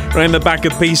estate around the back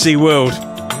of PC World.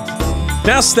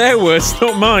 That's their words,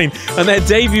 not mine. And their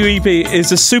debut EP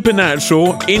is a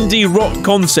supernatural indie rock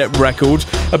concept record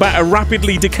about a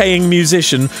rapidly decaying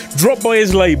musician dropped by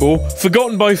his label,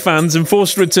 forgotten by fans, and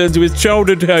forced to return to his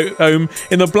childhood home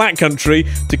in the Black Country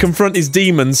to confront his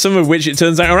demons, some of which it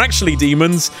turns out are actually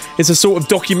demons. It's a sort of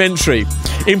documentary.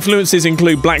 Influences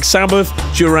include Black Sabbath,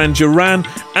 Duran Duran.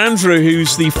 Andrew,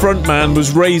 who's the frontman,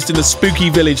 was raised in a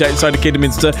spooky village outside of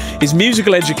Kidderminster. His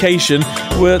musical education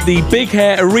were the big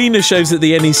hair arena shows at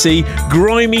the NEC,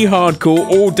 grimy hardcore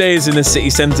all days in the city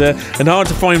centre, and hard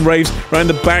to find raves around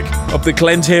the back of the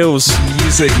Clent Hills.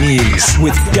 Music News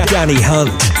with Danny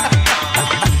Hunt.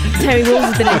 Terry Walls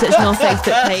has been in touch on our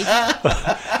Facebook page.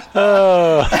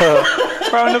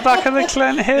 Around the back of the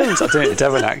Clent Hills. I'm doing a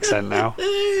Devon accent now.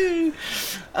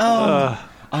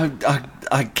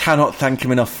 I cannot thank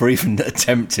him enough for even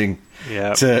attempting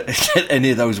to get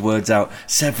any of those words out,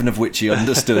 7 of which he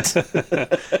understood.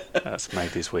 That's made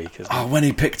his week, isn't it? When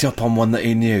he picked up on one that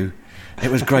he knew,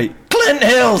 it was great. Clent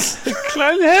Hills! The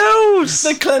Clent Hills!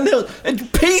 The Clent Hills! It's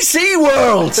PC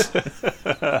World!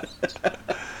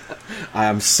 I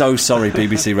am so sorry,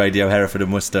 BBC Radio Hereford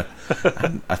and Worcester.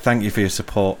 And I thank you for your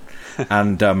support.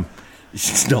 And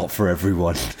it's not for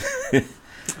everyone.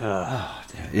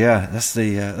 Yeah, that's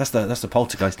the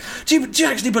Poltergeist. Do you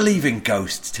actually believe in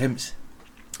ghosts, Timps?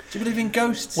 Do you believe in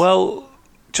ghosts? Well,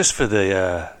 just for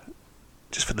the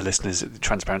listeners,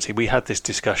 transparency, we had this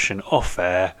discussion off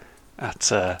air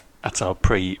at our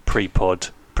pre-pod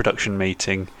production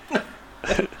meeting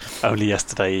only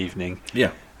yesterday evening.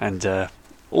 Yeah, and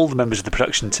all the members of the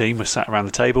production team were sat around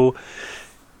the table.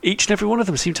 Each and every one of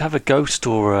them seemed to have a ghost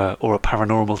or a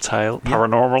paranormal tale.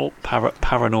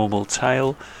 Paranormal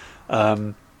tale.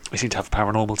 We seem to have a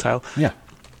paranormal tale. Yeah.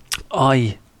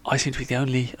 I seem to be the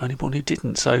only one who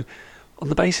didn't. So, on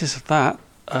the basis of that,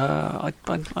 I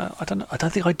don't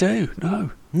think I do.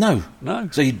 No.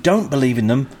 So you don't believe in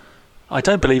them? I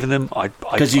don't believe in them. I'm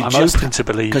open to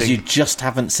believing because you just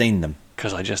haven't seen them.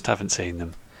 Because I just haven't seen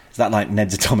them. Is that like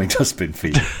Ned's atomic dustbin for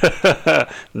you?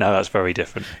 No, that's very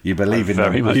different. You believe in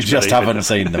them. You just haven't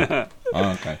seen them.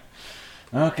 Oh, okay.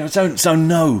 Okay, so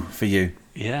no for you.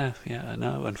 Yeah,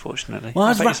 no, unfortunately. Well,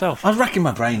 How about yourself? I was racking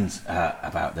my brains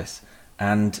about this,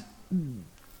 and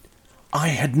I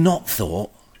had not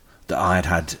thought that I had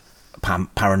had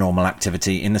paranormal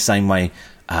activity in the same way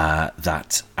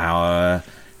that our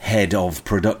head of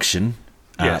production,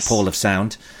 Paul of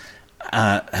Sound,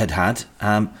 had.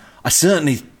 I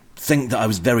certainly think that I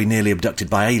was very nearly abducted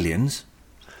by aliens.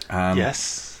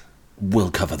 Yes.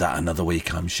 We'll cover that another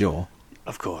week, I'm sure.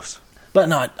 Of course. But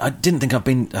no, I didn't think I've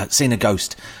been seen a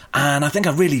ghost, and I think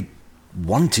I really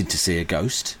wanted to see a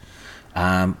ghost.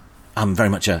 I'm very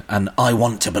much an I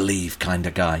want to believe kind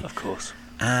of guy. Of course.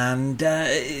 And to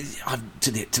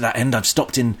that end, I've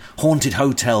stopped in haunted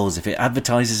hotels. If it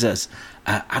advertises it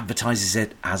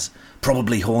as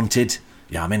probably haunted,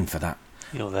 yeah, I'm in for that.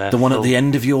 You're there. The one at the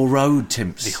end of your road,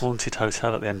 Timps. The haunted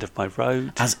hotel at the end of my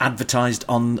road. As advertised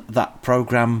on that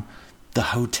programme, The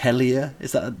Hotelier.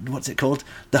 Is that, what's it called?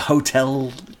 The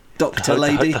Hotel Doctor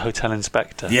Lady? The Hotel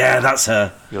Inspector. Yeah, that's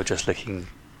her. You're just looking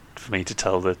for me to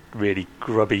tell the really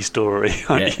grubby story,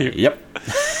 aren't you? Yep.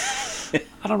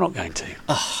 And I'm not going to.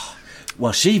 Oh,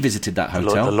 well, she visited that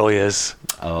hotel. The lawyers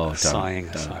are sighing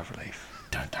a sigh of relief.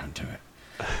 Don't do it.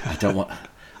 I don't want...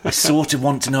 I sort of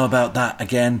want to know about that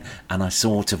again, and I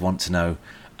sort of want to know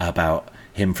about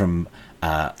him from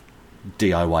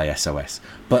DIY SOS.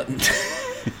 But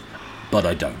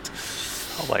I don't.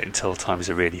 I'll wait until times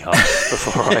are really hard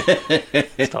before I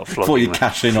start flogging, before you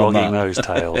cash in on that. Those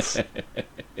tales.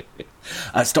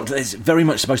 Stop. It's very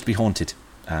much supposed to be haunted.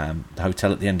 The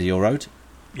hotel at the end of your road?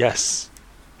 Yes.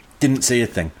 Didn't see a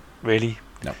thing. Really?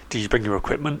 No. Did you bring your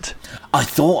equipment? I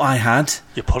thought I had.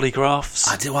 Your polygraphs?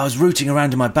 I did. I was rooting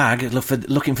around in my bag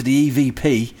looking for the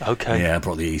EVP. Okay. Yeah, I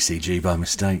brought the ECG by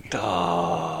mistake.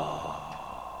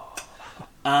 Oh.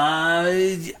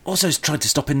 I also tried to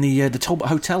stop in the Talbot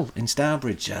Hotel in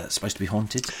Stourbridge. It's supposed to be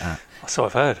haunted. So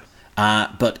I've heard.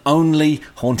 But only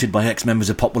haunted by ex-members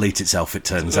of Pop Will Eat Itself, it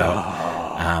turns out.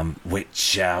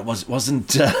 Which wasn't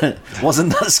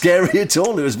that scary at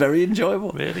all. It was very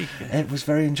enjoyable. Really? It was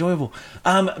very enjoyable.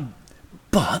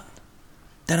 But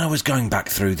then I was going back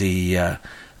through the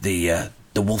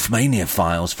Wolfmania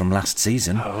files from last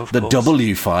season. Oh, of the course.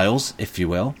 W files, if you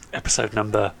will. Episode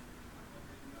number...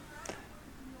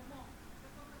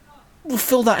 We'll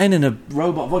fill that in a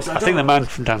robot voice. I think the man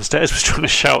from downstairs was trying to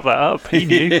shout that up. He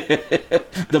knew.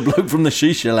 The bloke from the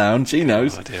Shisha Lounge, he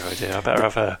knows. Oh dear. I better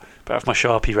have my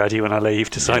Sharpie ready when I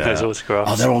leave to sign those autographs.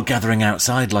 Oh, they're all gathering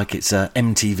outside like it's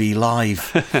MTV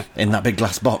Live in that big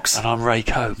glass box. And I'm Ray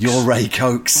Cokes. You're Ray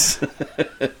Cokes.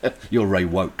 You're Ray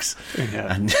Wokes.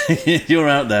 Yeah. And you're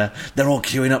out there. They're all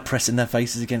queuing up, pressing their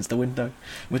faces against the window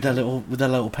with their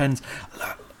little pens.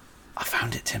 Look, I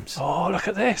found it, Tim's. Oh, look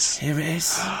at this. Here it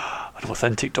is. An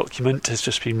authentic document has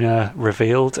just been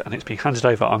revealed, and it's been handed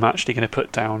over. I'm actually going to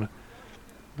put down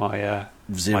my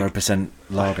 0%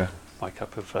 lager. My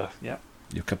cup of Your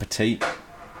cup of tea.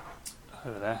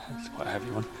 Over there. It's quite a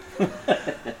heavy one.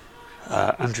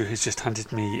 Andrew has just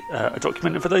handed me a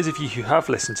document, and for those of you who have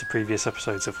listened to previous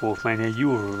episodes of Wolfmania, you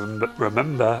will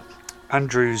remember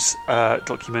Andrew's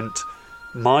document,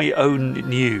 My Own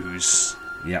News.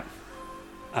 Yeah.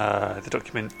 The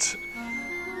document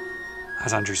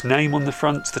has Andrew's name on the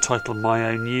front, the title My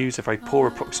Own News, a very poor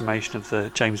approximation of the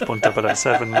James Bond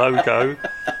 007 logo,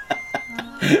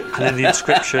 and then the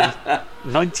inscription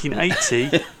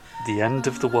 1980, the end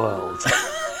of the world.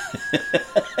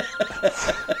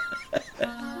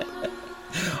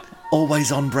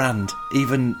 Always on brand,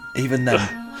 even then.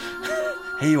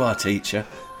 Here you are, teacher.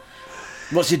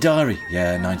 What's your diary?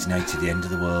 Yeah, 1980, the end of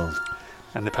the world.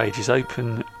 And the page is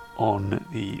open on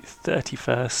the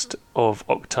 31st of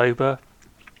October.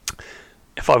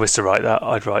 If I was to write that,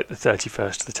 I'd write the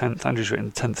 31st to the 10th. Andrew's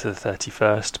written the 10th to the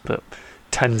 31st, but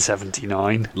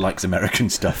 1079. Likes American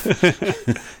stuff.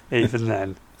 Even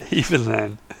then.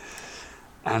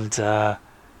 And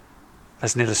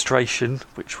there's an illustration,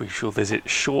 which we shall visit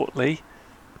shortly,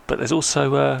 but there's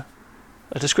also a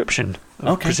description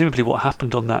of presumably what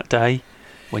happened on that day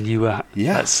when you were,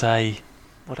 let's say,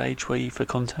 what age were you for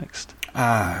context?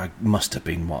 I must have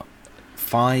been,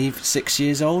 5, 6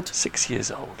 years old? 6 years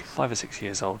old. 5 or 6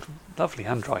 years old. Lovely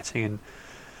handwriting, and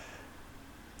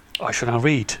I shall now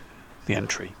read the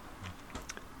entry.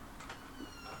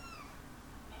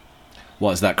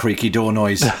 What is that creaky door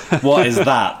noise? What is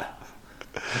that?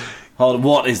 Hold on,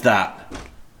 what is that?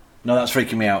 No, that's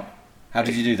freaking me out. How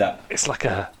did you do that? It's like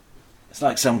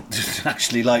some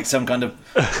kind of...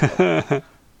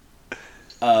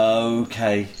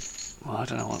 Okay. Well, I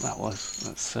don't know what that was.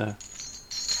 That's.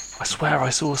 I swear I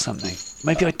saw something.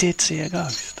 Maybe I did see a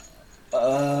ghost. Either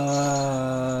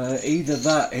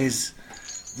that is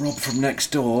Rob from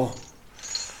next door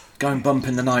going bump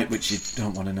in the night, which you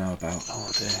don't want to know about.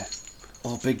 Oh dear.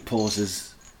 Or Big Paws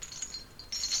is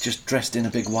just dressed in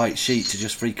a big white sheet to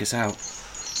just freak us out.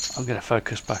 I'm going to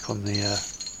focus back on the...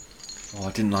 Oh,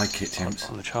 I didn't like it, Timms.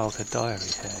 On the childhood diary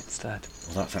here instead.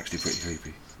 Well, that's actually pretty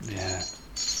creepy. Yeah.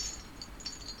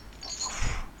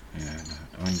 Yeah, no.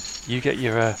 I mean, you get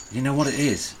your... You know what it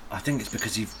is? I think it's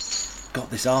because you've got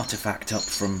this artefact up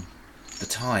from the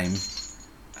time,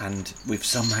 and we've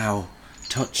somehow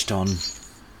touched on...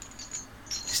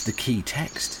 It's the key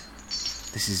text.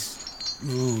 This is...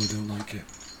 Oh, I don't like it.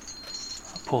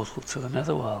 A portal to the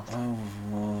netherworld.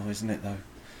 Oh, isn't it, though?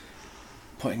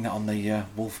 Putting that on the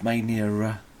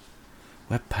Wolfmania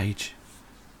webpage.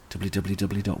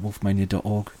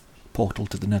 www.wolfmania.org. Portal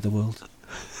to the netherworld.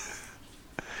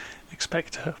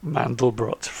 Expect a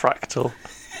Mandelbrot fractal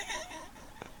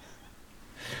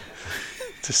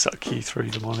to suck you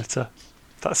through the monitor.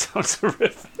 That sounds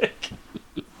horrific.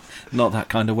 Not that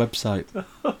kind of website.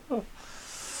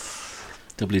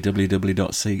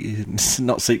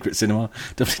 Not Secret Cinema.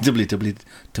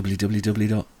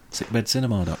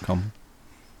 www.sickbedcinema.com.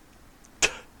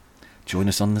 Join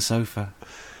us on the sofa.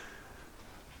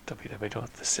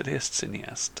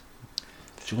 www.thesilliestcineast.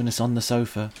 Join us on the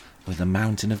sofa with a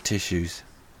mountain of tissues.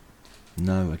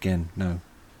 No, again, no.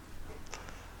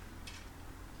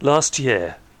 Last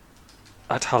year,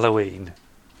 at Halloween,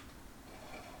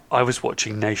 I was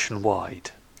watching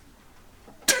Nationwide.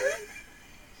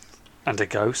 And a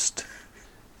ghost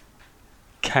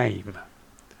came.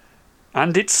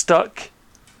 And it stuck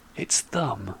its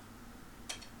thumb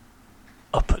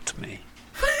up at me.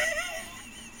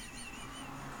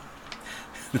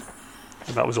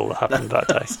 And that was all that happened that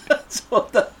day. That's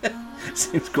what that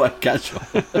seems quite casual.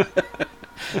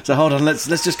 So hold on, let's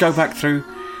just go back through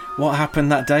what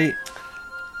happened that day.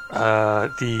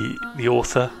 The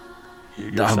author.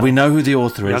 We know who the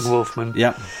author is. Young Wolfman.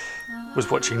 Yep. Was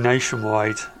watching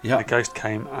Nationwide. Yep. The ghost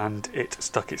came and it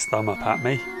stuck its thumb up at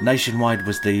me. Nationwide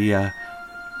was the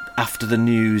after the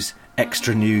news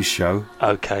extra news show.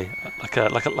 Okay, like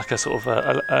a sort of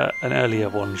an earlier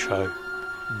one show,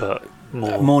 but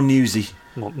more newsy,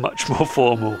 much more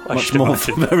formal.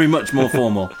 Very much more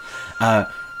formal.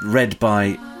 Read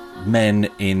by men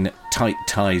in tight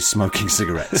ties smoking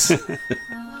cigarettes.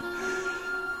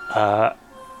 And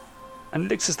it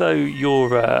looks as though your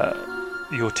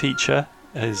teacher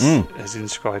has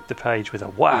inscribed the page with a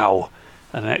wow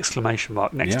and an exclamation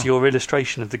mark next to your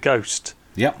illustration of the ghost.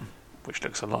 Yep. Which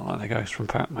looks a lot like the ghost from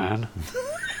Pac-Man.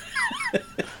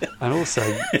 And also,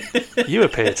 you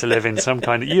appear to live in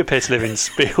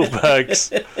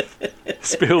Spielberg's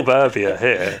Spielbergia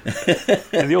here.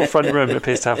 And your front room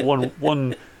appears to have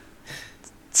one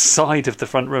side of the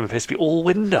front room appears to be all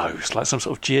windows, like some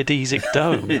sort of geodesic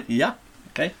dome. Yeah,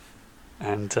 okay.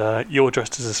 And you're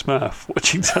dressed as a Smurf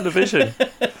watching television.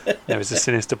 There is a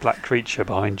sinister black creature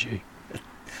behind you.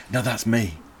 No, that's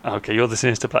me. Okay, you're the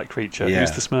sinister black creature. Yeah. Who's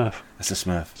the Smurf? That's a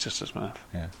Smurf. It's just a Smurf.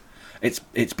 Yeah.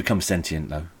 It's become sentient,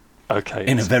 though. Okay.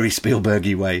 In a very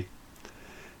Spielbergy way.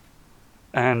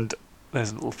 And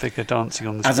there's a little figure dancing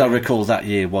on the screen. As I recall, that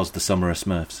year was the Summer of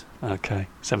Smurfs. Okay.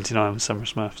 79 was Summer of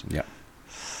Smurfs. Yeah.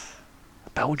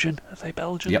 Belgian? Are they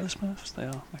Belgian, yep. the Smurfs? They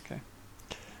are. Okay.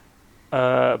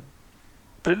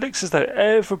 But it looks as though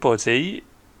everybody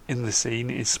in the scene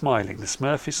is smiling. The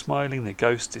Smurf is smiling, the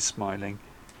ghost is smiling.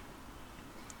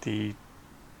 The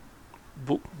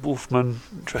Wolfman,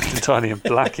 dressed entirely in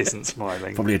black, isn't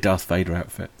smiling. Probably a Darth Vader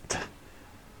outfit.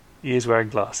 He is wearing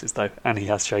glasses, though, and he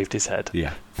has shaved his head.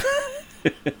 Yeah.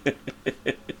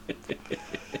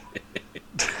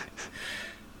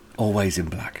 Always in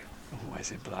black.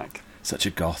 Always in black. Such a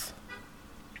goth.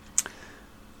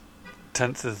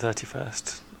 10th to the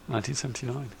 31st,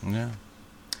 1979. Yeah.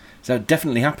 So it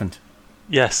definitely happened.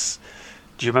 Yes.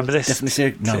 Do you remember this? Definitely see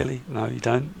it? No. Clearly? No, you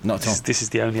don't? Not at all. This is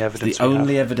the only evidence. The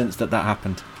only evidence that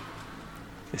happened.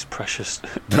 This precious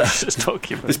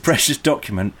document. This precious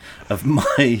document of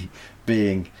my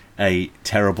being a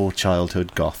terrible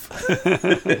childhood goth.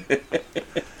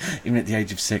 Even at the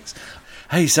age of 6.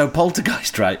 Hey, so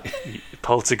Poltergeist, right?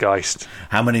 Poltergeist.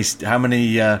 How many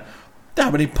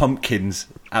pumpkins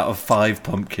out of 5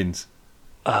 pumpkins?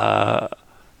 I'm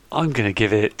going to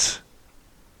give it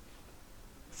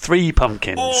 3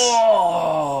 pumpkins.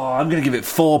 Oh, I'm going to give it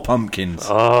 4 pumpkins.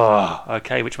 Oh,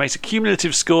 okay, which makes a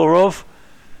cumulative score of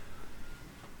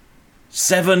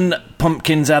 7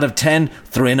 pumpkins out of 10,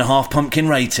 3.5 pumpkin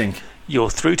rating. You're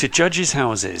through to judges'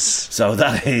 houses. So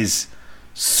that is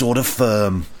sort of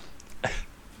firm.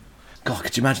 God,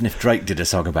 could you imagine if Drake did a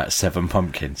song about 7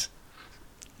 pumpkins?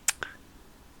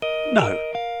 No.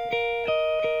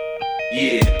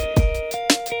 Yeah.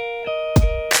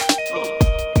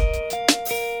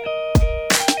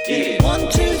 Yeah. 1, 2,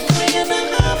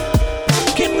 3.5.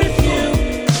 Pumpkin review.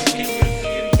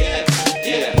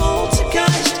 Yeah.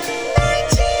 Poltergeist.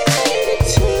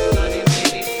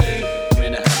 1982. We're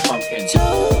in a pumpkin.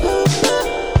 Toe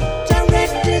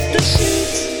directed the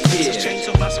shoots.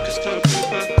 Chainsaw Massacre's Toe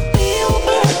Hooper.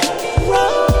 Spielberg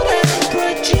wrote and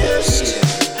produced.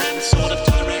 And sort of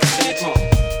directed.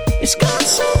 It's got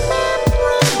some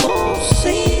memorable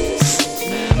scenes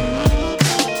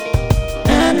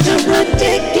and a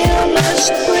ridiculous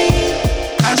scream.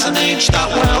 Hasn't aged that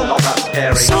well. Not that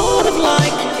scary. Sort of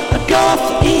like a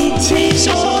goth E.T.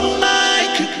 Sort of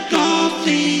like a goth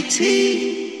E.T.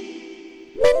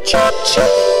 Minchachi.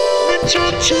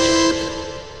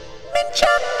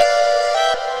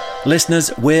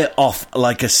 Listeners, we're off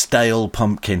like a stale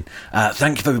pumpkin.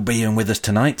 Thank you for being with us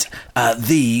tonight.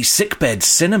 The Sickbed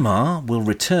Cinema will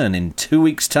return in 2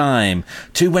 weeks' time.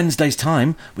 2 Wednesdays'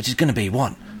 time, which is going to be,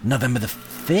 what, November the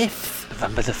 5th?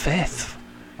 November the 5th.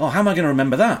 Oh, how am I going to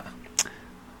remember that?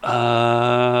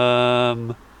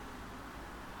 Oh,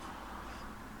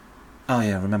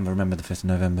 yeah, remember the 5th of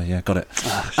November. Yeah, got it.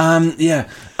 Yeah.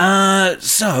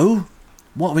 So,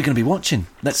 what are we going to be watching?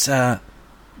 Let's,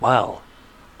 Well,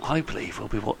 I believe we'll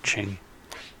be watching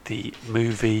the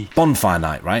movie... Bonfire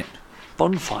Night, right?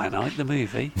 Bonfire Night, the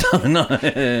movie. No.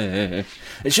 It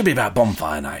should be about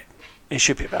Bonfire Night. It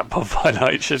should be about Bonfire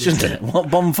Night, shouldn't it? What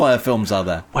bonfire films are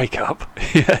there? Wake Up.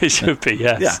 Yeah, it should be,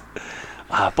 yes.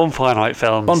 Yeah. Bonfire Night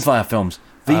films. Bonfire films.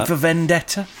 V for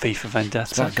Vendetta. V for Vendetta.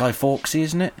 It's about Guy Fawkes,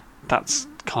 isn't it? That's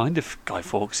kind of Guy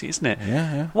Fawkes, isn't it?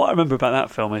 Yeah. What I remember about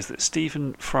that film is that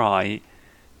Stephen Fry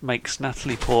makes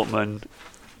Natalie Portman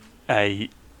a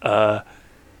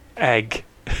egg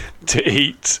to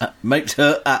eat. Makes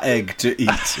her an egg to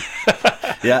eat.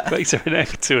 Yeah. Makes her an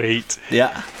egg to eat.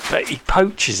 Yeah. But he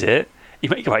poaches it. He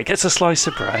gets a slice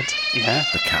of bread. Yeah.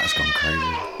 The cat's gone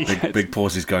crazy. Big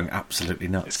Paws is going absolutely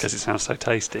nuts. It's because it sounds so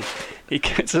tasty. He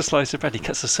gets a slice of bread. He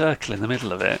cuts a circle in the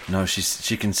middle of it. No,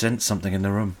 she can sense something in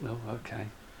the room. Oh, okay.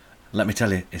 Let me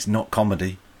tell you, it's not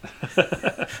comedy.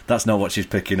 That's not what she's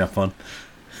picking up on.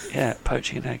 Yeah,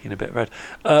 poaching an egg in a bit of bread.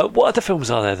 What other films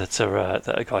are there that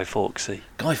are Guy Fawkesy?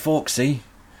 Guy Fawkesy.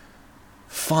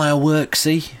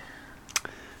 Fireworksy.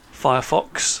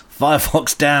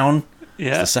 Firefox Down.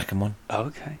 Yeah. That's the second one.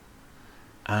 Oh, okay.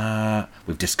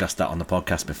 We've discussed that on the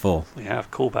podcast before. We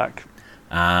have. Callback.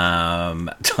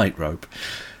 Tightrope.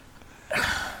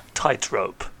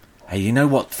 Tightrope. Hey, you know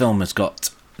what film has got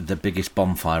the biggest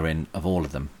bonfire in of all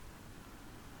of them?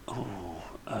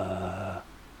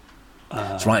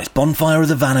 That's right, it's Bonfire of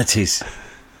the Vanities,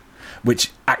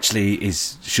 which actually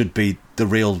should be the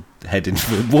real heading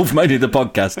for Wolfmania the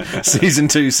Podcast, Season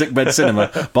 2, Sickbed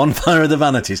Cinema, Bonfire of the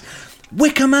Vanities.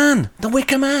 Wicker Man! The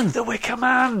Wicker Man! The Wicker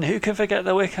Man! Who can forget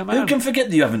The Wicker Man? Who can forget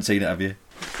that you haven't seen it, have you?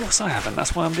 Of course I haven't.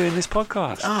 That's why I'm doing this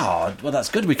podcast. Oh, well, that's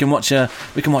good. We can watch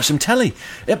some telly.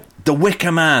 Yep, The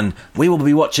Wicker Man. We will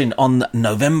be watching on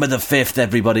November the 5th,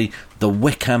 everybody. The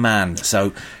Wicker Man.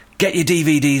 So get your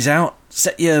DVDs out,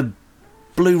 set your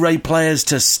Blu-ray players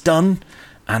to stun,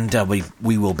 and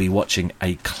we will be watching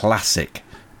a classic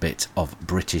bit of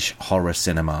British horror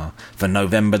cinema for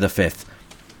November the 5th.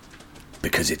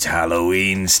 Because it's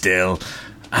Halloween still.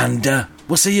 And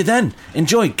we'll see you then.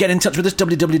 Enjoy. Get in touch with us,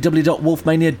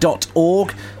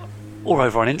 www.wolfmania.org. Or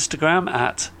over on Instagram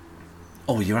at...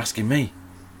 Oh, you're asking me?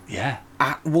 Yeah.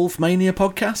 At Wolfmania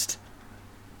Podcast.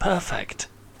 Perfect.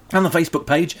 And the Facebook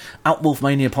page, at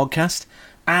Wolfmania Podcast.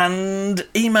 And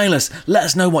email us. Let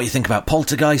us know what you think about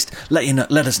Poltergeist. Don't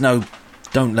let us know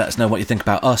what you think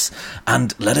about us.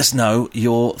 And let us know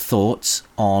your thoughts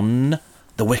on...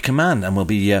 The Wicker Man, and we'll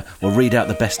read out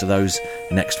the best of those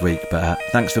next week. But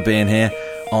thanks for being here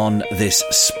on this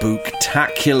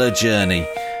spooktacular journey,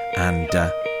 and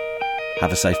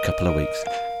have a safe couple of weeks.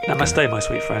 Namaste, my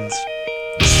sweet friends.